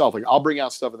 like myself, I'll bring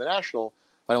out stuff at the National.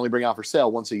 I only bring out for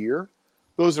sale once a year.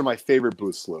 Those are my favorite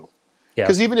booths, Lou. Yeah.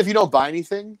 Because even if you don't buy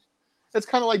anything, it's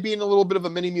kind of like being a little bit of a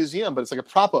mini museum, but it's like a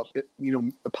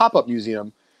pop-up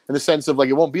museum in the sense of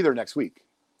it won't be there next week.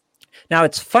 Now,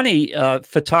 it's funny,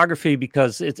 photography,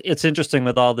 because it's interesting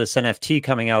with all this NFT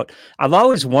coming out. I've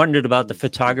always wondered about the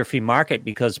photography market,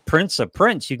 because prints are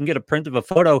prints. You can get a print of a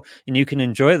photo and you can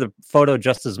enjoy the photo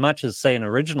just as much as, say, an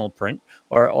original print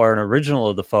or an original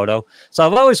of the photo. So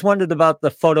I've always wondered about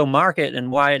the photo market and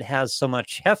why it has so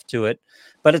much heft to it.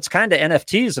 But it's kind of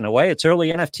NFTs in a way. It's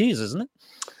early NFTs, isn't it?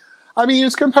 I mean,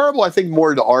 it's comparable, I think,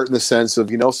 more to art in the sense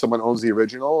of, someone owns the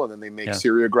original and then they make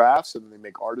seriagraphs and then they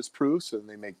make artist proofs and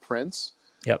they make prints.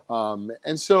 Yep.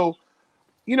 And so,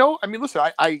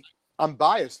 listen, I'm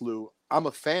biased, Lou. I'm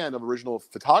a fan of original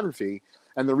photography.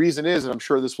 And the reason is, and I'm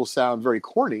sure this will sound very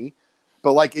corny,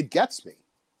 but it gets me.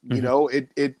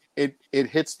 It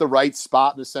hits the right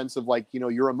spot in the sense of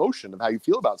your emotion of how you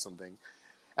feel about something.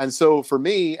 And so for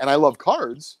me, and I love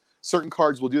cards, certain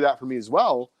cards will do that for me as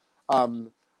well.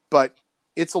 But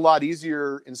it's a lot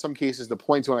easier in some cases to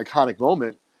point to an iconic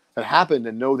moment that happened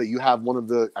and know that you have one of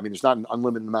there's not an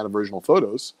unlimited amount of original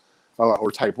photos or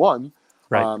type 1.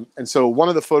 Right. And so one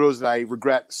of the photos that I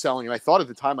regret selling, and I thought at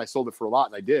the time I sold it for a lot,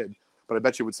 and I did, but I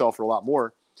bet you it would sell for a lot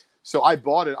more. So I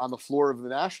bought it on the floor of the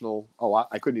National.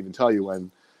 I couldn't even tell you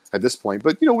when at this point,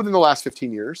 but within the last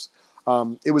 15 years.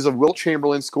 It was of Wilt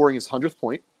Chamberlain scoring his 100th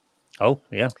point. Oh,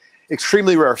 yeah.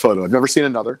 Extremely rare photo. I've never seen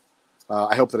another.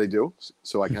 I hope that I do,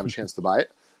 so I can have a chance to buy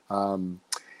it.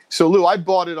 So Lou, I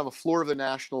bought it on the floor of the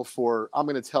National for, I'm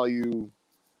going to tell you,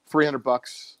 $300,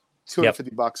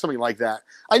 $250, something like that.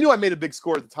 I knew I made a big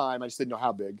score at the time. I just didn't know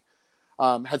how big.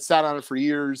 Had sat on it for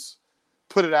years,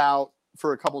 put it out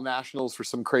for a couple Nationals for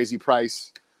some crazy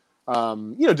price.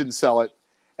 Didn't sell it,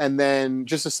 and then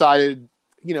just decided,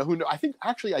 who know? I think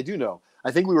actually I do know.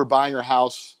 I think we were buying our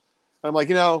house, and I'm like,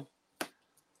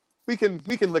 we can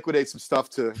liquidate some stuff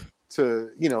to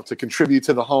contribute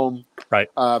to the home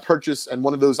purchase. And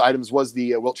one of those items was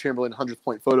the Wilt Chamberlain 100th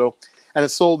point photo. And it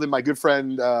sold in my good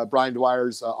friend Brian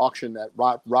Dwyer's auction at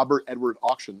Robert Edward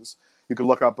Auctions. You can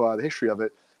look up the history of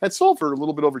it. It sold for a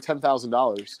little bit over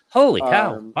 $10,000. Holy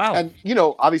cow. Wow. And,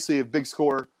 obviously a big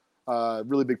score,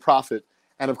 really big profit.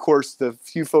 And, of course, the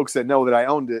few folks that know that I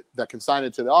owned it that consigned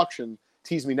it to the auction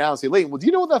tease me now and say, Leighton, well, do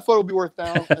you know what that photo will be worth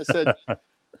now? I said,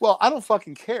 well, I don't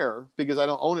fucking care because I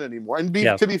don't own it anymore. And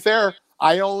to be fair,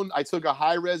 I took a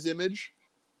high-res image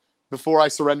before I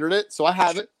surrendered it, so I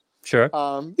have it. Sure.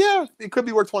 It could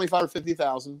be worth 25 or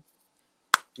 50,000.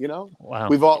 Wow.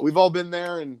 We've all been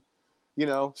there and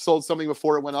sold something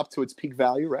before it went up to its peak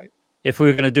value, right? If we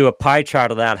were going to do a pie chart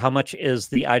of that, how much is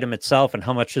the item itself, and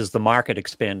how much is the market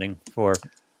expanding for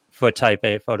Type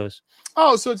A photos?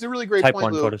 Oh, so it's a really great Type point,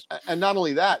 1 Lou. photos. And not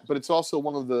only that, but it's also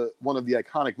one of the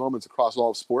iconic moments across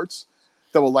all of sports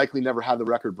that will likely never have the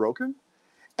record broken.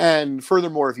 And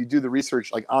furthermore, if you do the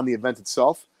research on the event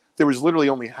itself, there was literally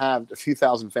only had a few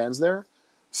thousand fans there.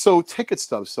 So ticket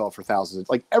stubs sell for thousands.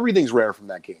 Like everything's rare from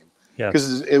that game. Yeah.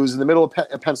 Because it was in the middle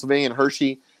of Pennsylvania and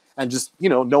Hershey, and just,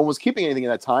 no one was keeping anything at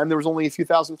that time. There was only a few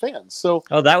thousand fans. So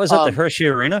that was at the Hershey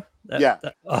Arena? Yeah.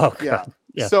 Oh, God. Yeah.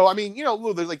 Yeah. So, I mean,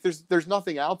 Lou, there's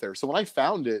nothing out there. So when I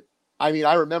found it, I mean,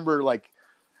 I remember I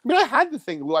had the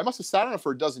thing, Lou. I must have sat on it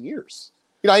for a dozen years.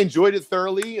 I enjoyed it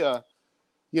thoroughly,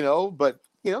 but,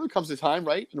 there comes a time,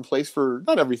 right, and a place for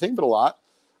not everything, but a lot.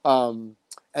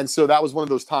 And so that was one of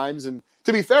those times. And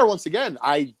to be fair, once again,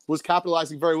 I was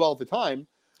capitalizing very well at the time.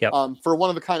 Yep. For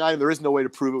one of a kind item, there is no way to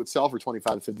prove it would sell for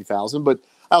 25 to 50,000. But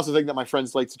I also think that my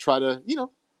friends like to try to,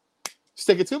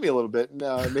 stick it to me a little bit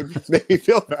and make me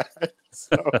feel that.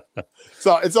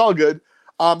 So it's all good.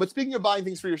 But speaking of buying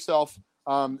things for yourself,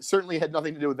 certainly had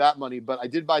nothing to do with that money. But I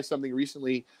did buy something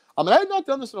recently. And I had not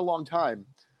done this in a long time.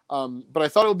 But I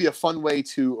thought it would be a fun way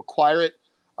to acquire it.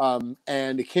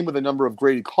 And it came with a number of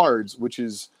graded cards, which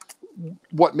is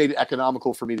what made it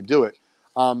economical for me to do it.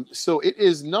 So it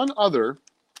is none other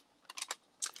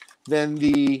than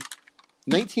the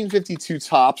 1952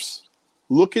 Topps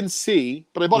Look and See,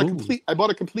 but I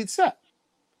bought a complete set.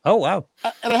 Oh, wow.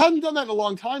 And I hadn't done that in a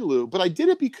long time, Lou, but I did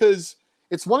it because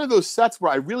it's one of those sets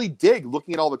where I really dig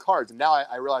looking at all the cards. And now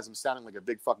I realize I'm sounding like a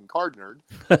big fucking card nerd,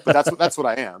 but that's what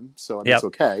I am. So it's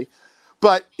okay.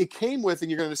 But it came with,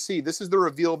 and you're going to see, this is the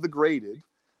reveal of the graded.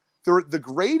 The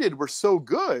graded were so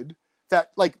good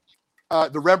that,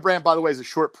 the Rembrandt, by the way, is a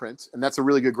short print, and that's a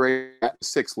really good grade at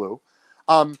 6, Lou.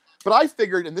 But I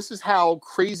figured, and this is how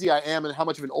crazy I am and how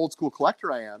much of an old school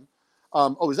collector I am.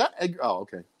 Is that Edgar? Oh,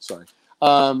 okay. Sorry.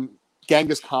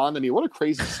 Genghis Khan. I mean, what a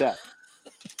crazy set.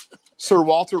 Sir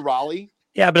Walter Raleigh.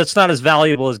 Yeah, but it's not as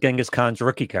valuable as Genghis Khan's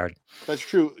rookie card. That's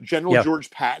true. General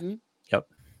George Patton. Yep.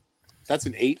 That's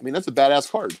an 8. I mean, that's a badass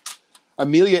card.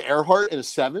 Amelia Earhart in a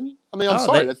 7. I mean, I'm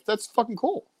sorry. That's fucking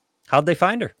cool. How'd they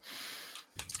find her?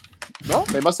 Well,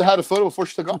 they must have had a photo before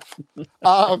she took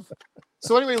off.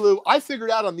 So anyway, Lou, I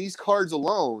figured out on these cards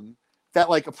alone that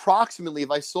approximately if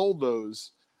I sold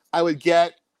those, I would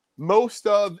get most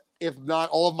of, if not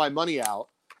all of my money out.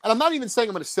 And I'm not even saying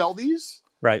I'm going to sell these.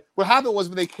 Right. What happened was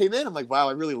when they came in, I'm like, wow,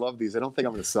 I really love these. I don't think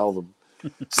I'm going to sell them.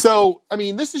 So, I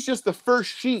mean, this is just the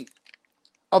first sheet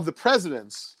of the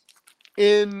presidents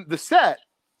in the set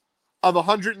of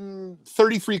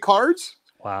 133 cards.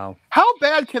 Wow. How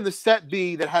bad can the set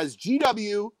be that has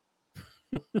GW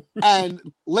and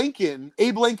Lincoln,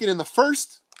 Abe Lincoln in the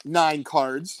first 9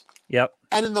 cards? Yep.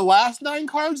 And in the last 9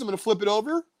 cards, I'm going to flip it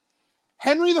over.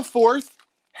 Henry IV,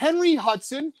 Henry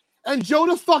Hudson, and Joan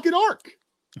of fucking Arc.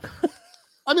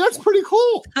 I mean, that's pretty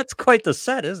cool. That's quite the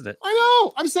set, isn't it? I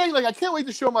know. I'm saying, I can't wait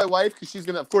to show my wife because she's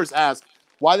going to, of course, ask,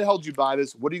 why the hell did you buy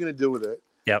this? What are you going to do with it?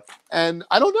 Yep. And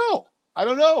I don't know. I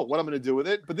don't know what I'm going to do with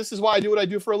it, but this is why I do what I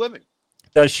do for a living.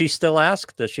 Does she still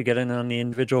ask? Does she get in on the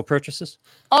individual purchases?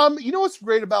 You know what's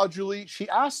great about Julie? She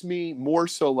asked me more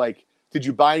so did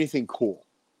you buy anything cool?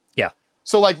 Yeah.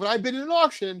 So when I bid in an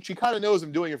auction, she kind of knows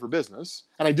I'm doing it for business,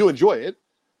 and I do enjoy it.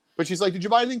 But she's like, did you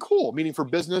buy anything cool? Meaning for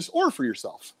business or for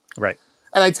yourself? Right.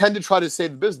 And I tend to try to say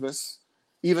the business,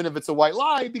 even if it's a white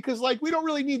lie, because we don't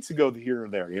really need to go here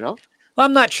and there, Well,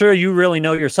 I'm not sure you really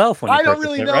know yourself when you I don't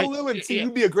really know, right? Lou, and so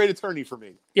you'd be a great attorney for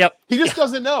me. Yep. He just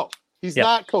doesn't know. He's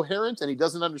not coherent, and he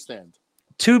doesn't understand.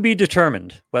 To be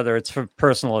determined whether it's for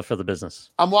personal or for the business.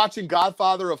 I'm watching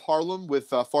Godfather of Harlem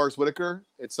with Forrest Whitaker.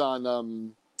 It's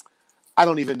on, I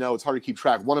don't even know. It's hard to keep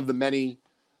track. One of the many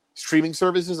streaming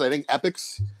services, I think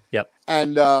Epix. Yep.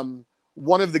 And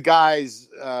one of the guys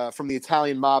from the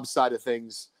Italian mob side of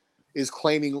things is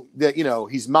claiming that,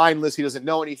 he's mindless. He doesn't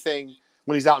know anything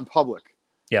when he's out in public.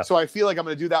 Yeah. So I feel like I'm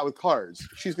going to do that with cards.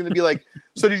 She's going to be like,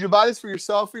 so did you buy this for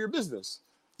yourself or your business?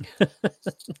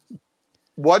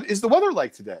 What is the weather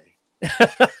like today?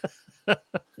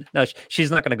 No, she's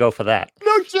not going to go for that.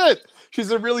 No shit. She's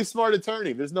a really smart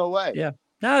attorney. There's no way. Yeah.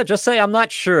 No, just say I'm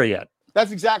not sure yet.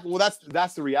 That's exactly. Well,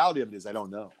 that's the reality of it is I don't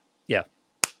know. Yeah.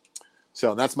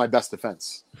 So that's my best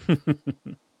defense.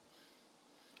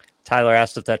 Tyler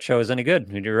asked if that show is any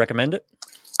good. Would you recommend it?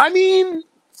 I mean,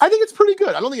 I think it's pretty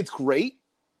good. I don't think it's great,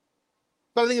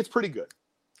 but I think it's pretty good.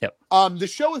 Yep. The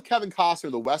show with Kevin Costner,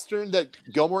 the Western that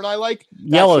Gilmore and I like,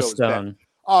 Yellowstone.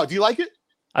 Oh, do you like it?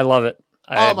 I love it.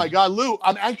 Oh my God, Lou!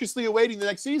 I'm anxiously awaiting the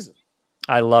next season.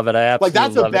 I love it. I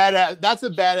absolutely love it. That's a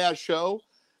badass show.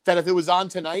 That if it was on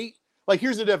tonight,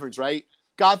 here's the difference, right?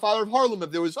 Godfather of Harlem.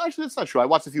 If there was actually, that's not true. I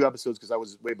watched a few episodes because I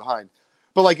was way behind.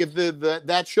 But if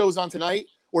that show's on tonight,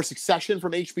 or Succession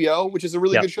from HBO, which is a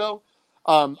really good show,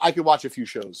 I could watch a few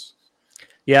shows.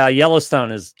 Yeah,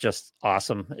 Yellowstone is just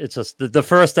awesome. It's just the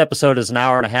first episode is an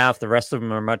hour and a half. The rest of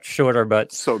them are much shorter,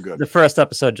 but So good. the first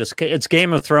episode it's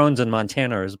Game of Thrones in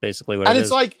Montana is basically what And it it's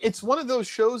is. like it's one of those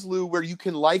shows, Lou, where you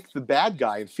can like the bad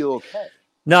guy and feel okay.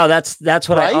 No, that's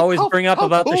what Right? I always bring up How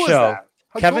about cool the is show. that?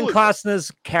 How Kevin cool is that?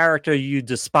 Costner's character you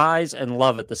despise and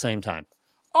love at the same time.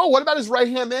 Oh, what about his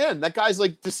right-hand man? That guy's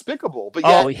like despicable, but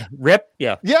yet, Oh, yeah. Rip,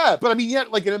 yeah. yeah, but I mean,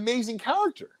 yet like an amazing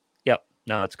character. Yep.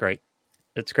 No, it's great.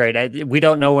 It's great. We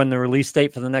don't know when the release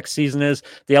date for the next season is.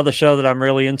 The other show that I'm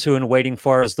really into and waiting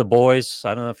for is The Boys.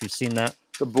 I don't know if you've seen that.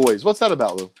 The Boys. What's that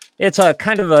about, Lou? It's a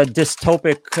kind of a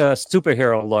dystopic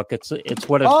superhero look. It's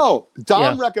what. Oh,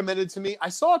 Dom yeah. recommended to me. I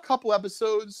saw a couple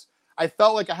episodes. I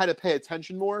felt like I had to pay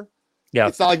attention more. Yeah.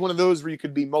 It's not like one of those where you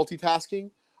could be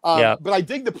multitasking. Yeah. But I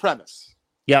dig the premise.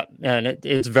 Yeah, and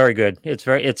it's very good.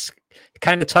 It's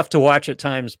kind of tough to watch at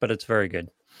times, but it's very good.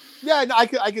 Yeah, no,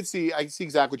 I could see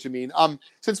exactly what you mean.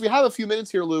 Since we have a few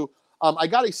minutes here, Lou, I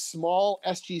got a small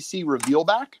SGC reveal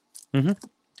back, Mhm.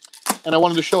 and I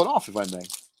wanted to show it off if I may.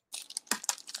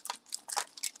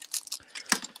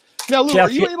 Now, Lou, Jeff,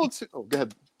 are you able to? Oh, go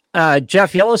ahead.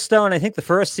 Jeff, Yellowstone, I think the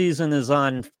first season is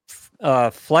on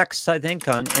Flex, I think,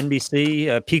 on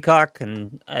NBC, Peacock,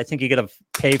 and I think you got to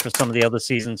pay for some of the other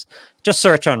seasons. Just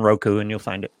search on Roku and you'll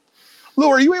find it. Lou,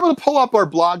 are you able to pull up our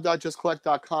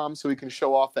blog.justcollect.com so we can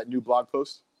show off that new blog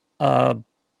post?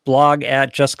 Blog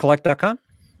at justcollect.com?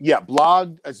 Yeah,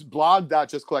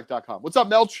 blog.justcollect.com. What's up,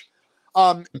 Melch?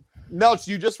 Melch,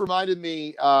 you just reminded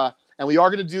me, and we are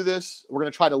going to do this. We're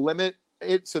going to try to limit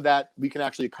it so that we can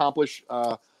actually accomplish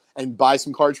and buy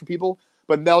some cards for people.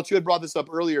 But Melch, you had brought this up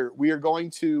earlier. We are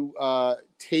going to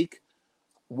take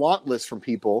want lists from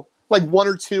people, like 1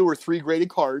 or 2 or 3 graded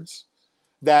cards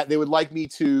that they would like me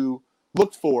to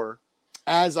look for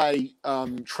as I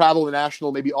travel the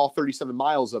National, maybe all 37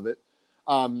 miles of it.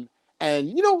 And,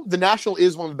 you know, the National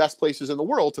is one of the best places in the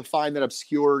world to find that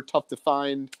obscure, tough to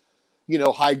find, you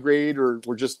know, high grade or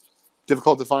just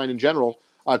difficult to find in general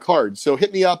cards. So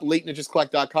hit me up,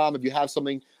 Leighton@justcollect.com if you have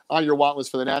something on your want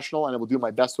list for the National, and I will do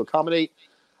my best to accommodate.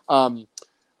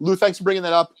 Lou, thanks for bringing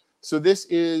that up. So this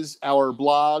is our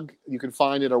blog. You can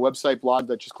find it at our website,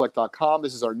 blog.justcollect.com.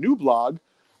 This is our new blog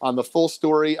on the full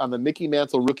story on the Mickey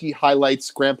Mantle Rookie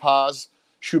Highlights Grandpa's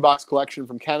Shoebox Collection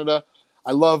from Canada.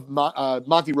 I love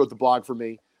Monty wrote the blog for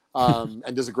me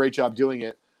and does a great job doing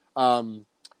it.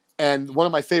 And one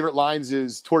of my favorite lines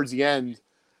is towards the end,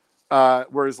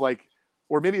 where it's like,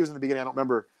 or maybe it was in the beginning, I don't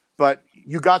remember. But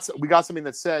we got something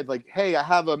that said like, "Hey, I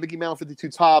have a Mickey Mantle 52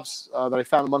 tops that I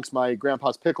found amongst my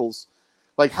grandpa's pickles."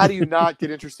 Like, how do you not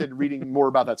get interested in reading more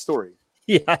about that story?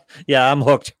 Yeah, I'm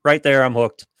hooked. Right there, I'm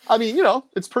hooked. I mean, you know,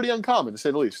 it's pretty uncommon to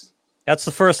say the least. That's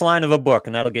the first line of a book,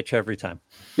 and that'll get you every time.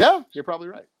 Yeah, you're probably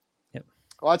right. Yep.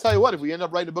 Well, I'll tell you what, if we end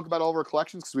up writing a book about all of our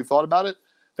collections because we thought about it,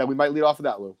 then we might lead off with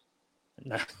that, Lou.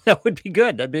 That would be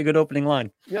good. That'd be a good opening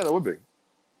line. Yeah, that would be.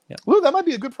 Yeah. Lou, that might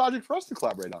be a good project for us to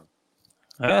collaborate on.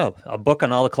 Oh, a book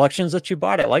on all the collections that you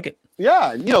bought. I like it.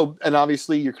 Yeah, you know, and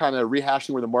obviously you're kind of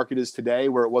rehashing where the market is today,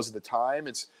 where it was at the time.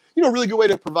 It's, you know, a really good way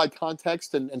to provide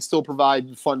context and still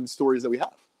provide fun stories that we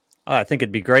have. I think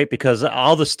it'd be great because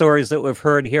all the stories that we've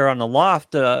heard here on the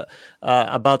Loft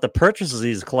about the purchases of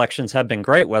these collections have been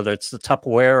great, whether it's the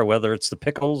Tupperware or whether it's the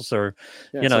pickles or,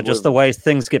 you know, just the way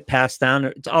things get passed down.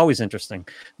 It's always interesting.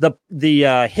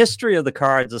 The history of the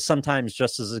cards is sometimes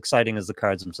just as exciting as the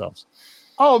cards themselves.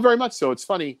 Oh, very much so. It's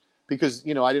funny because,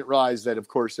 you know, I didn't realize that, of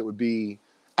course, it would be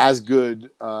as good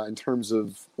in terms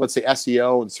of, let's say,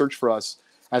 SEO and search for us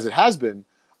as it has been.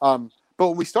 But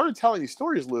when we started telling these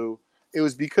stories, Lou, it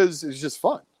was because it was just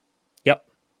fun. Yep.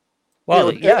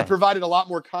 Well, you know, it provided a lot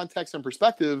more context and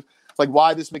perspective, like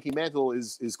why this Mickey Mantle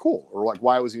is cool or like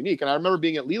why it was unique. And I remember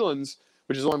being at Leland's,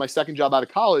 which is only my second job out of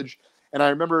college. And I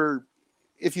remember,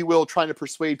 if you will, trying to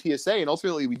persuade PSA. And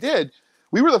ultimately we did.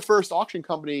 We were the first auction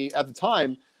company at the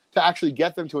time to actually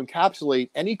get them to encapsulate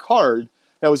any card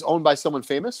that was owned by someone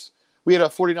famous. We had a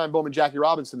 49 Bowman Jackie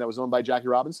Robinson that was owned by Jackie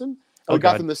Robinson. And we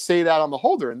got them to say that on the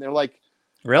holder. And they're like,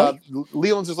 really?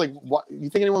 Leland's is like, what? You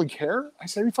think anyone would care? I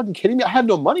said, are you fucking kidding me? I have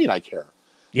no money and I care.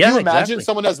 Yeah, Can you imagine exactly.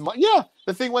 someone has money? Yeah,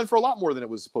 the thing went for a lot more than it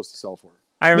was supposed to sell for.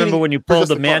 I remember when you pulled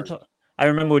the mantle. Card. I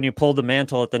remember when you pulled the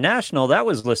mantle at the National, that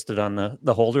was listed on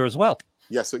the holder as well.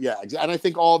 Yeah, so yeah, and I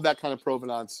think all of that kind of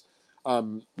provenance,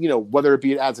 you know, whether it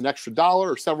be it adds an extra $1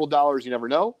 or several dollars, you never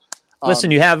know.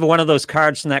 Listen, you have one of those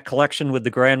cards in that collection with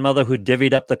the grandmother who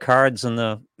divvied up the cards and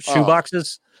the shoe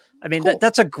boxes. I mean, cool.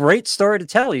 that's a great story to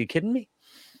tell. Are you kidding me?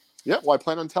 Yeah, well, I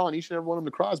plan on telling each and every one of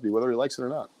them to Crosby, whether he likes it or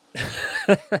not.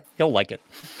 He'll like it.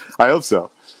 I hope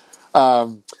so.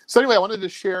 So anyway, I wanted to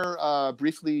share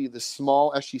briefly the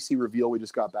small SGC reveal we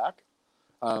just got back.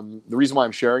 The reason why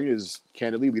I'm sharing it is,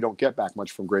 candidly, we don't get back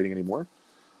much from grading anymore.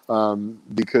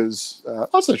 Because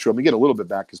that's not true. I mean, we get a little bit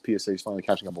back because PSA is finally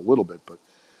catching up a little bit, but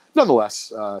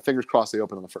nonetheless, fingers crossed they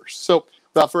open on the 1st. So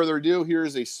without further ado,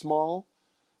 here's a small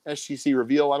SGC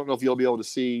reveal. I don't know if you'll be able to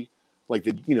see like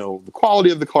the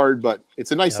quality of the card, but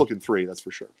it's a nice looking 3, that's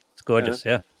for sure. It's gorgeous,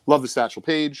 yeah. Love the satchel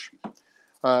page.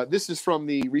 This is from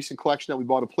the recent collection that we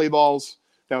bought of play balls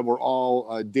that were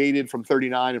all dated from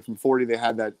 39 and from 40. They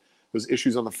had those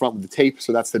issues on the front with the tape,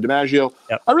 so that's the DiMaggio.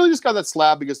 Yep. I really just got that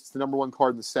slab because it's the number 1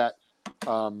 card in the set,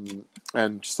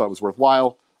 and just thought it was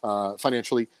worthwhile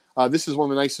financially. This is one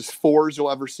of the nicest 4s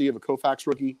you'll ever see of a Koufax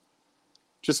rookie.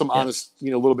 Just some honest,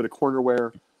 little bit of corner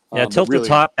wear. Yeah, tilt the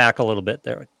top back a little bit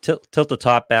there. Tilt the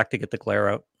top back to get the glare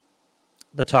out.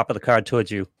 The top of the card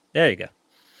towards you. There you go.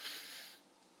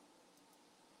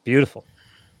 Beautiful.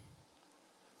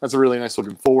 That's a really nice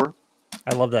looking 4.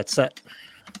 I love that set.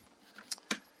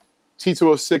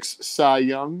 T206 Cy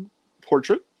Young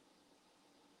portrait.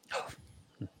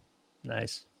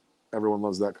 Nice. Everyone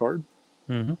loves that card.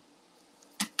 Mm-hmm.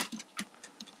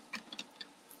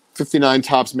 59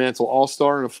 Topps Mantle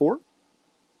All-Star in a 4.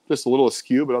 Just a little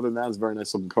askew, but other than that, it's a very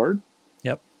nice looking card.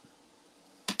 Yep.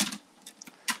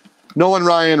 Nolan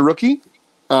Ryan rookie.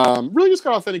 Really just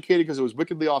got authenticated because it was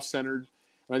wickedly off-centered,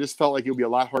 and I just felt like it would be a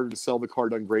lot harder to sell the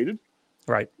card ungraded.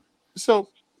 Right. So,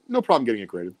 no problem getting it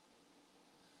graded.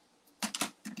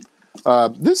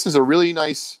 This is a really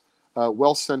nice,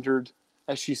 well-centered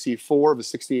SGC4 of a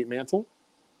 68 Mantle.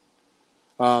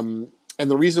 And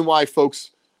the reason why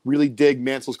folks really dig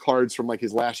Mantle's cards from like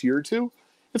his last year or two,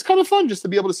 it's kind of fun just to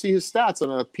be able to see his stats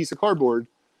on a piece of cardboard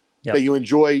that you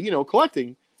enjoy,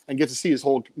 collecting, and get to see his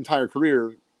whole entire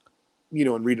career,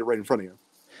 and read it right in front of you.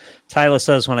 Tyler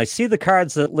says, when I see the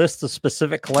cards that list a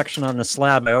specific collection on the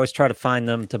slab, I always try to find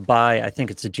them to buy. I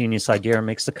think it's a genius idea. It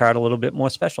makes the card a little bit more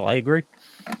special. I agree.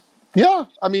 Yeah.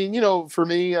 I mean, for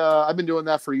me, I've been doing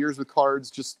that for years with cards,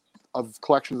 just of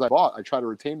collections I bought. I try to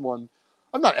retain one.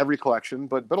 Not every collection,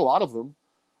 but a lot of them.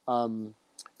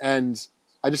 And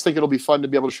I just think it'll be fun to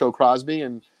be able to show Crosby,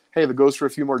 and hey, if it goes for a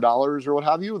few more dollars or what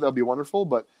have you, that'll be wonderful.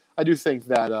 But I do think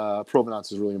that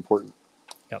provenance is really important.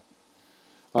 Yep.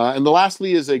 And the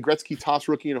lastly is a Gretzky Topps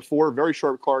rookie in a 4, very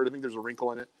short card. I think there's a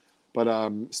wrinkle in it,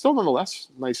 but still nonetheless,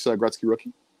 nice Gretzky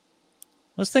rookie.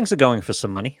 Those things are going for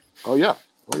some money. Oh yeah.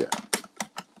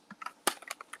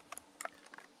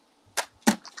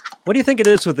 What do you think it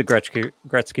is with the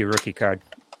Gretzky rookie card?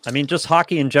 I mean, just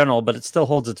hockey in general, but it still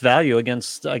holds its value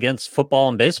against football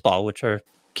and baseball, which are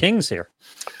kings here.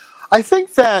 I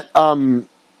think that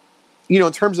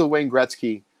in terms of Wayne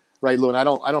Gretzky, right, Lou, and I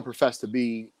don't profess to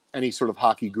be any sort of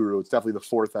hockey guru. It's definitely the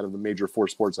 4th out of the major 4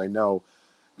 sports I know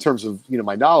in terms of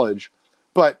my knowledge.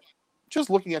 But just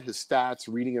looking at his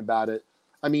stats, reading about it,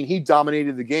 I mean, he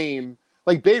dominated the game.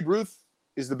 Like Babe Ruth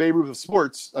is the Babe Ruth of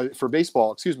sports for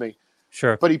baseball. Excuse me.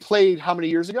 Sure. But he played how many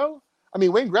years ago? I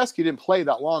mean, Wayne Gretzky didn't play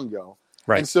that long ago.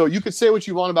 Right. And so you could say what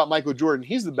you want about Michael Jordan.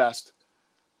 He's the best.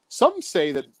 Some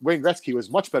say that Wayne Gretzky was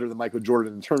much better than Michael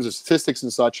Jordan in terms of statistics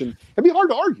and such, and it'd be hard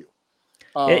to argue.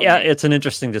 Yeah, it's an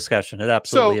interesting discussion. It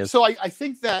absolutely is. So I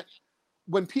think that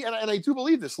when and I do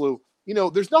believe this, Lou,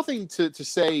 there's nothing to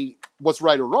say what's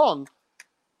right or wrong,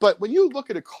 but when you look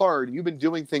at a card, you've been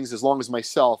doing things as long as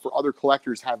myself or other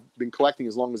collectors have been collecting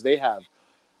as long as they have.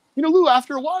 Lou,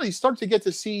 after a while, you start to get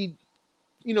to see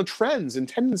trends and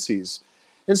tendencies.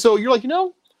 And so you're like,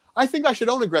 I think I should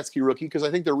own a Gretzky rookie because I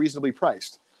think they're reasonably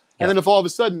priced. And then if all of a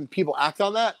sudden people act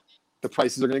on that, the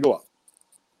prices are going to go up.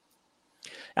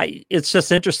 It's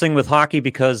just interesting with hockey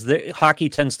because hockey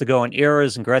tends to go in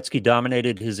eras, and Gretzky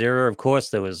dominated his era. Of course,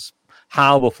 there was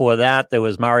Howe before that. There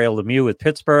was Mario Lemieux with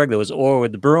Pittsburgh. There was Orr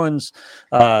with the Bruins.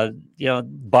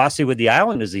 Bossy with the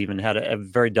Islanders even had a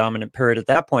very dominant period at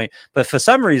that point. But for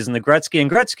some reason, the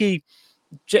Gretzky,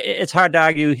 it's hard to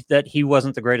argue that he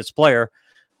wasn't the greatest player.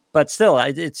 But still,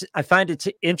 I find it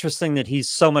interesting that he's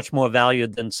so much more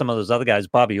valued than some of those other guys,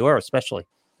 Bobby Orr especially.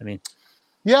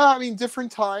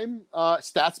 Different time.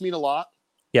 Stats mean a lot.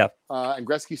 Yeah. And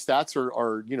Gretzky stats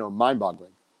are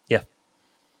mind-boggling. Yeah.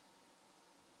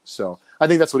 So I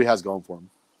think that's what he has going for him.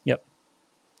 Yep.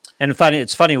 And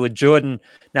it's funny with Jordan.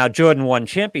 Now, Jordan won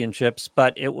championships,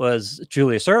 but it was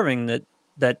Julius Erving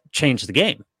that changed the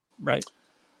game, right?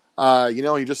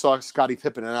 You just saw Scottie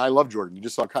Pippen, and I love Jordan. You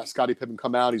just saw Scottie Pippen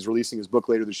come out. He's releasing his book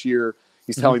later this year.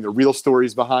 He's telling the real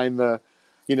stories behind the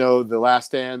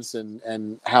Last Dance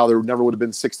and how there never would have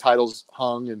been 6 titles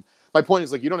hung. And my point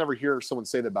is, you don't ever hear someone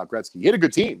say that about Gretzky. He had a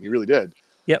good team. He really did.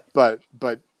 Yep. But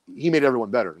he made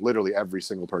everyone better. Literally every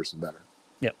single person better.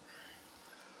 Yep.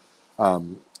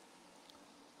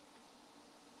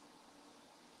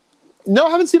 No,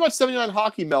 I haven't seen much 79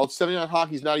 hockey melt. 79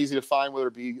 hockey is not easy to find, whether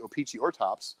it be O-Pee-Chee or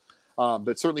Tops.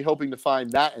 But certainly hoping to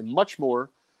find that and much more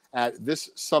at this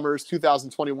summer's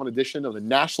 2021 edition of the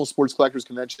National Sports Collectors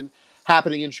Convention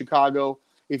happening in Chicago.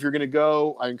 If you're going to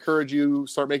go, I encourage you,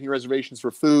 start making reservations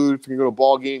for food. If you're going to go to a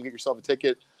ball game, get yourself a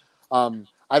ticket.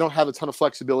 I don't have a ton of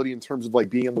flexibility in terms of like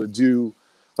being able to do,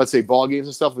 let's say, ball games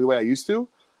and stuff the way I used to,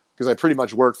 because I pretty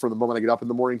much work from the moment I get up in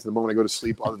the morning to the moment I go to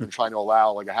sleep, other than trying to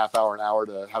allow like a half hour, an hour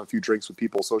to have a few drinks with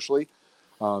people socially.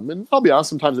 And I'll be honest,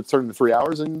 sometimes it's turned into 3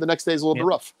 hours, and the next day is a little bit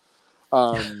rough.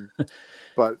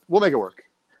 But we'll make it work.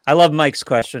 I love Mike's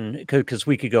question because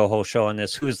we could go a whole show on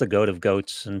this. Who's the GOAT of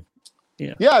GOATs? And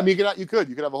yeah, I mean, you could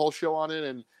have a whole show on it.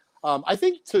 And I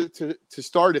think to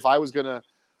start, if I was going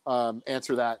to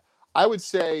answer that, I would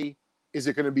say, is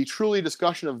it going to be truly a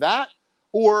discussion of that,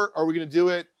 or are we going to do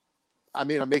it? I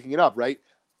mean, I'm making it up, right?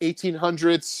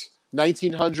 1800s,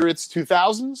 1900s,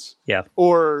 2000s, yeah,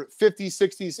 or 50s,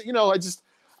 60s.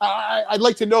 I'd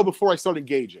like to know before I start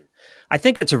engaging. I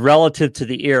think it's relative to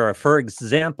the era. For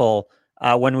example,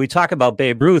 when we talk about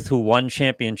Babe Ruth, who won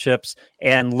championships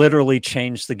and literally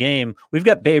changed the game, we've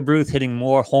got Babe Ruth hitting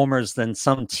more homers than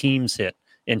some teams hit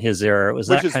in his era. It was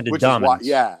that kind of dominance.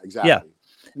 Yeah, exactly.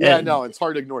 Yeah, no, it's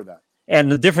hard to ignore that. And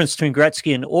the difference between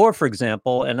Gretzky and Orr, for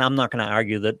example, and I'm not going to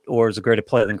argue that Orr is a greater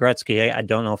player than Gretzky. I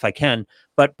don't know if I can,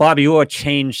 but Bobby Orr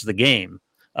changed the game.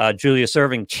 Julius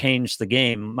Erving changed the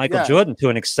game. Michael Jordan, to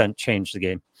an extent, changed the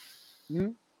game. Mm-hmm.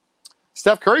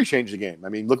 Steph Curry changed the game. I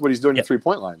mean, look what he's doing at the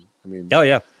 3-point line. I mean, oh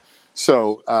yeah.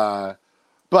 So,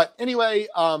 but anyway,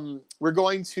 we're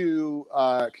going to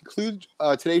conclude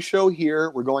today's show here.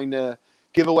 We're going to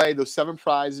give away those 7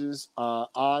 prizes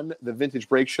on the Vintage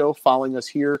Break Show. Following us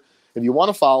here, if you want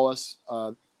to follow us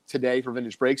today for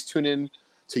Vintage Breaks, tune in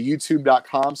to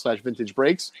youtube.com/Vintage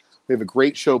Breaks. We have a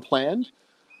great show planned.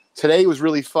 Today was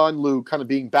really fun, Lou, kind of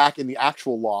being back in the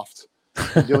actual loft,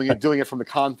 and doing it from the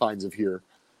confines of here.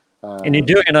 And you're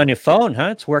doing it on your phone, huh?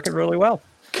 It's working really well.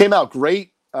 Came out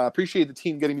great. Appreciate the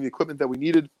team getting me the equipment that we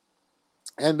needed.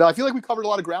 And I feel like we covered a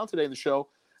lot of ground today in the show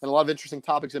and a lot of interesting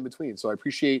topics in between. So I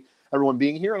appreciate everyone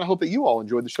being here, and I hope that you all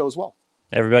enjoyed the show as well.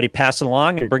 Everybody pass it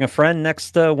along and bring a friend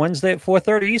next Wednesday at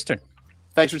 4:30 Eastern.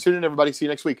 Thanks for tuning in, everybody. See you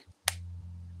next week.